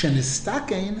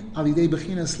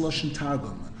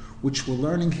 Which we're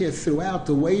learning here throughout.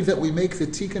 The way that we make the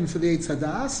tikkun for the eitz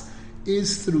hadas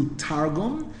is through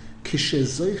targum,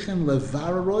 kishezoichen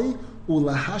levararoi, when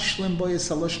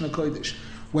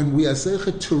we are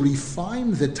zeicha to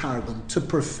refine the Targum, to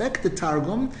perfect the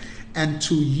Targum, and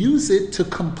to use it to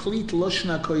complete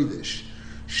Lashon HaKodesh.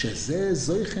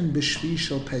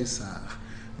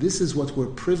 This is what we're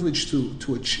privileged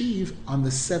to achieve on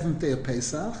the 7th day of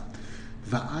Pesach.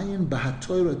 Rabbi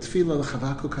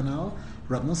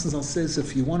Nasan says,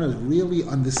 if you want to really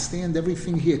understand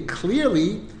everything here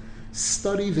clearly,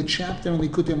 study the chapter in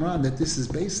Lekutey that this is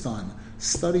based on.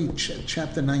 Study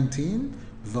chapter 19,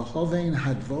 V'hovein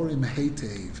hadvorim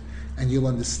heitev, and you'll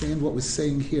understand what we're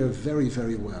saying here very,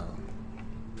 very well.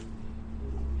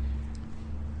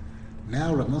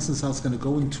 Now Rabbi Nasan Zal is going to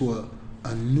go into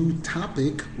a new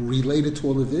topic related to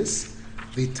all of this,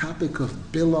 the topic of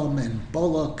Bilam and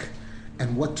Balak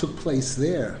and what took place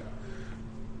there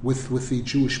with the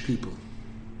Jewish people.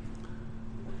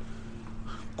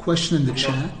 Question in the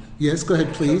chat. Yes, go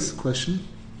ahead, please. Question.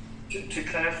 To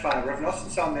clarify, Rabbi Nasan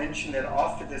Zal mentioned that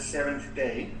after the seventh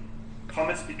day,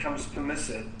 Chametz becomes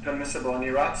permissible, and he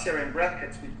writes here in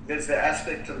brackets, there's the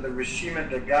aspect of the Reshima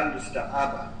de Galus de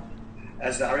Abba,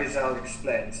 as the Arizal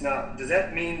explains. Now, does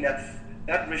that mean that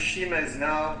Reshima is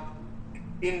now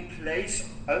in place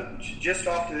just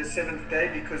after the seventh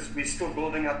day, because we're still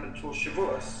building up until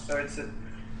Shavuos? So it's a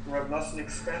Rav Nasan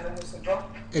expand on this a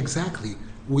drop? Exactly.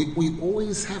 We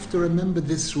always have to remember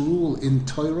this rule in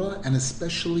Torah, and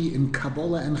especially in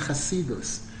Kabbalah and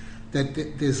Chassidus, that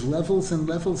there's levels and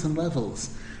levels and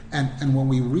levels. And when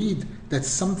we read that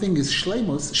something is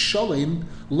shleimus, sholem,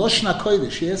 loshna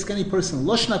kodesh, you ask any person,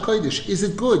 loshna kodesh, is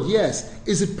it good? Yes.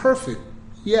 Is it perfect?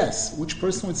 Yes. Which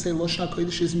person would say loshna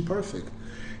kodesh isn't perfect?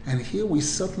 And here we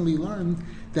suddenly learn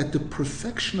that the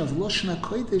perfection of loshna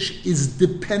kodesh is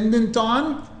dependent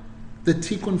on the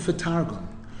tikkun for Targum.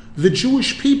 The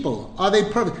Jewish people, are they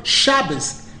perfect?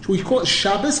 Shabbos, we call it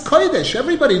Shabbos kodesh.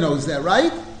 Everybody knows that,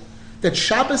 right? That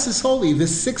Shabbos is holy. The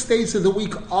 6 days of the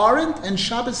week aren't, and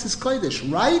Shabbos is kodesh,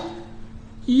 right?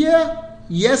 Yeah,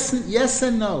 yes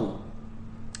and no.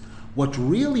 What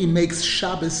really makes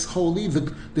Shabbos holy, the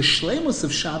shleimus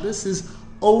of Shabbos, is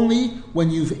only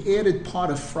when you've added part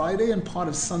of Friday and part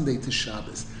of Sunday to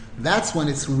Shabbos. That's when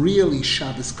it's really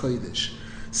Shabbos kodesh.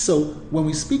 So when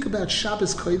we speak about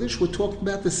Shabbos kodesh, we're talking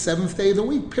about the seventh day of the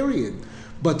week, period.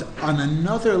 But on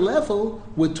another level,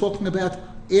 we're talking about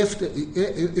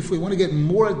if we want to get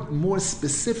more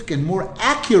specific and more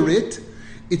accurate,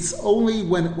 it's only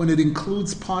when it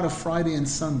includes part of Friday and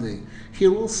Sunday.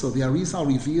 Here also, the Arizal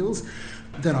reveals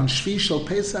that on Shvi Shel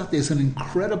Pesach, there's an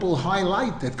incredible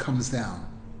highlight that comes down.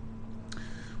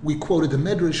 We quoted the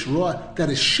Medrash that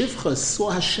a Shivcha saw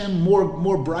Hashem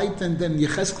more bright than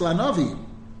Yecheskel Hanavi.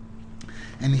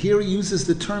 And here he uses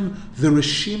the term, the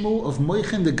Reshimu of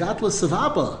Moichin, the Gatlas of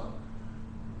Abba.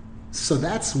 So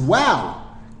that's wow.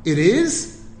 It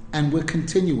is, and we're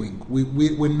continuing.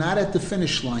 We're not at the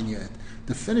finish line yet.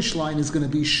 The finish line is going to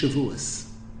be Shavuos.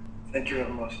 Thank you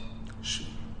very much.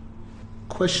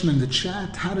 Question in the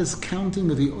chat, how does counting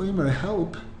of the Omer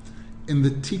help in the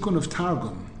Tikkun of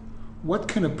Targum? What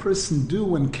can a person do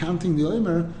when counting the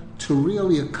Omer to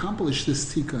really accomplish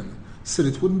this Tikkun, so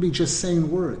that it wouldn't be just saying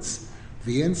words?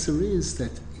 The answer is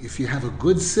that if you have a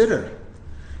good sitter,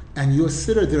 and your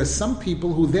sitter, there are some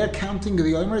people who their counting of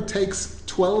the Omer takes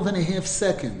 12 and a half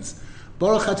seconds.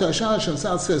 Baruch atah Hashem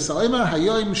says, Omer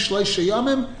hayoim shloisha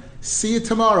yomim, see you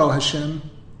tomorrow, Hashem.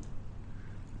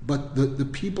 But the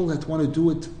people that want to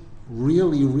do it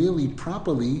really, really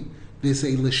properly, there's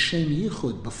a l'shem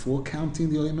yichud before counting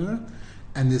the Omer,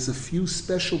 and there's a few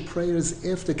special prayers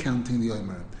after counting the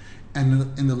Omer.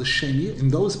 And in the l'shem, in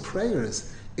those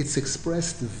prayers, it's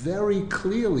expressed very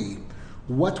clearly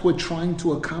what we're trying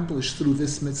to accomplish through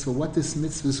this mitzvah, what this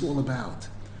mitzvah is all about.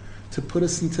 To put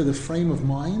us into the frame of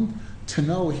mind, to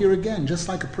know, here again, just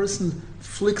like a person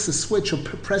flicks a switch or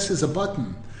presses a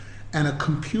button, and a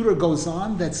computer goes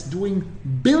on that's doing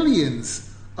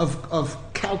billions of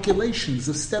calculations,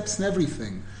 of steps and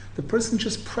everything. The person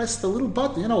just pressed the little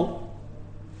button,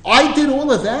 I did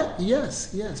all of that?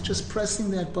 Yes, just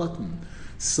pressing that button.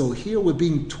 So here we're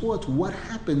being taught what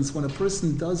happens when a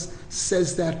person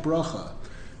says that bracha.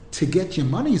 To get your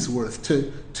money's worth,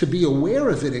 to be aware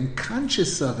of it and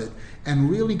conscious of it, and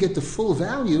really get the full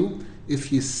value,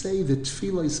 if you say the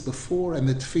tefillas before and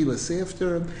the tefillas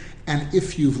after, and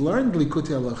if you've learned Lekutey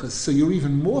Halakhos, so you're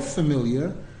even more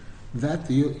familiar, that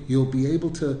you'll be able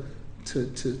to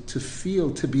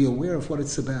feel, to be aware of what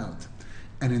it's about.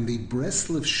 And in the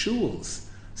Breslev shuls,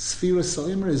 Sfiras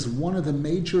Omer is one of the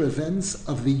major events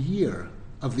of the year,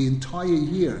 of the entire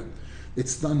year.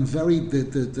 It's done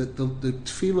the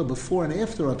tefillah before and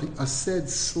after are said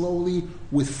slowly,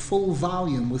 with full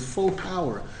volume, with full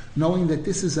power, knowing that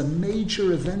this is a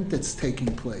major event that's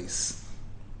taking place.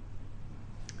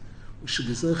 We should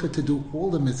be zeichet to do all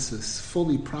the mitzvahs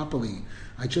fully, properly.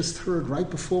 I just heard right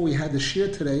before we had the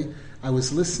shiur today, I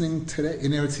was listening today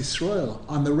in Eretz Yisrael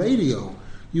on the radio.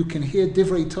 You can hear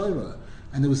Divrei Torah.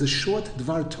 And there was a short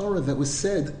Dvar Torah that was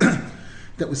said,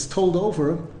 that was told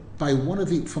over by one of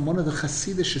the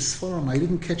Hasidic Sforim. I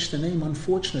didn't catch the name,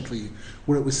 unfortunately,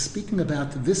 where it was speaking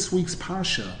about this week's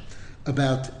Parsha,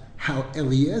 about how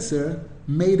Eliezer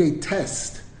made a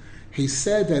test. He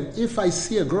said that if I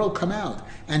see a girl come out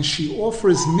and she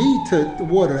offers me to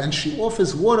water, and she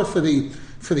offers water for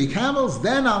the camels,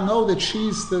 then I'll know that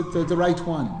she's the right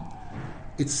one.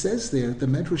 it says there, the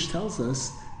Medrash tells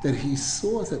us that he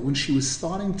saw that when she was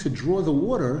starting to draw the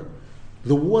water,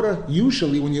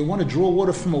 usually when you want to draw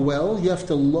water from a well, you have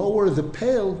to lower the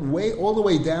pail all the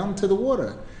way down to the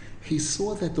water. He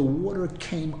saw that the water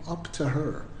came up to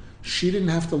her. She didn't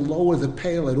have to lower the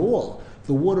pail at all.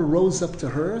 The water rose up to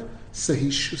her, so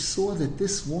he saw that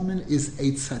this woman is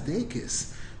a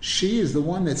tzadekis. She is the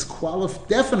one that's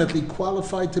definitely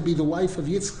qualified to be the wife of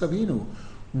Yitzchak Avinu.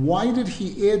 Why did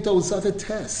he add those other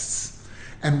tests?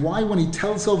 And why, when he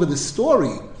tells over the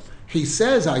story, he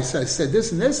says, I said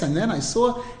this and this, and then I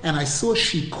saw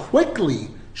she quickly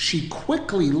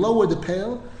lowered the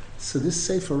pail. So this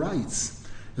Sefer writes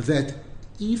that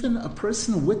even a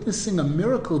person witnessing a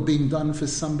miracle being done for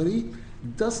somebody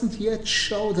doesn't yet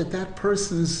show that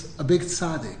person's a big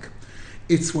tzaddik.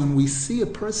 It's when we see a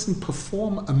person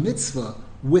perform a mitzvah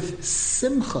with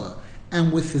simcha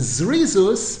and with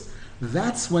zrizus,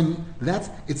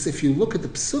 if you look at the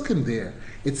psukim there,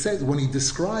 it says, when he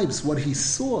describes what he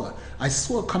saw, I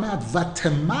saw come out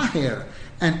vatemaher,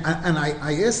 and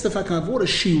I asked if I can have water.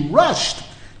 She rushed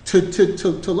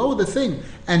to lower the thing,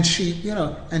 and she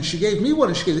gave me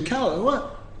water, she gave the cow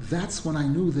what? That's when I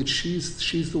knew that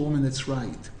she's the woman that's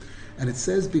right. And it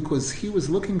says, because he was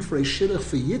looking for a shidduch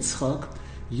for Yitzchak.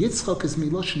 Yitzchak is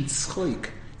miloshin tzchoik.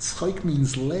 Tzchoik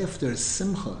means laughter,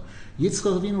 simcha.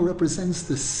 Yitzchak Avinu represents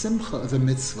the simcha of the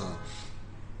mitzvah.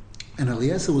 And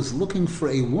Eliezer was looking for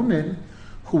a woman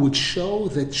who would show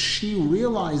that she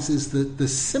realizes the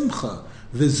simcha,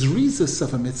 the zrizus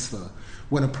of a mitzvah.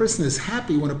 When a person is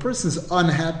happy, when a person is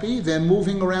unhappy, they're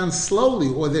moving around slowly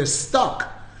or they're stuck.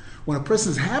 When a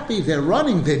person is happy, they're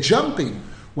running, they're jumping.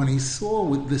 When he saw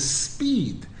with the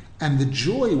speed and the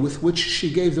joy with which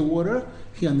she gave the water,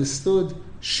 he understood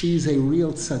she's a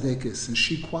real tzadekis, and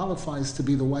she qualifies to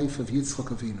be the wife of Yitzchak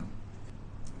Avinu.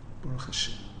 Baruch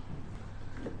Hashem.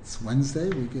 It's Wednesday.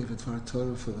 We gave it Dvar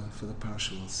Torah for the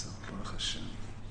parsha also. Baruch Hashem.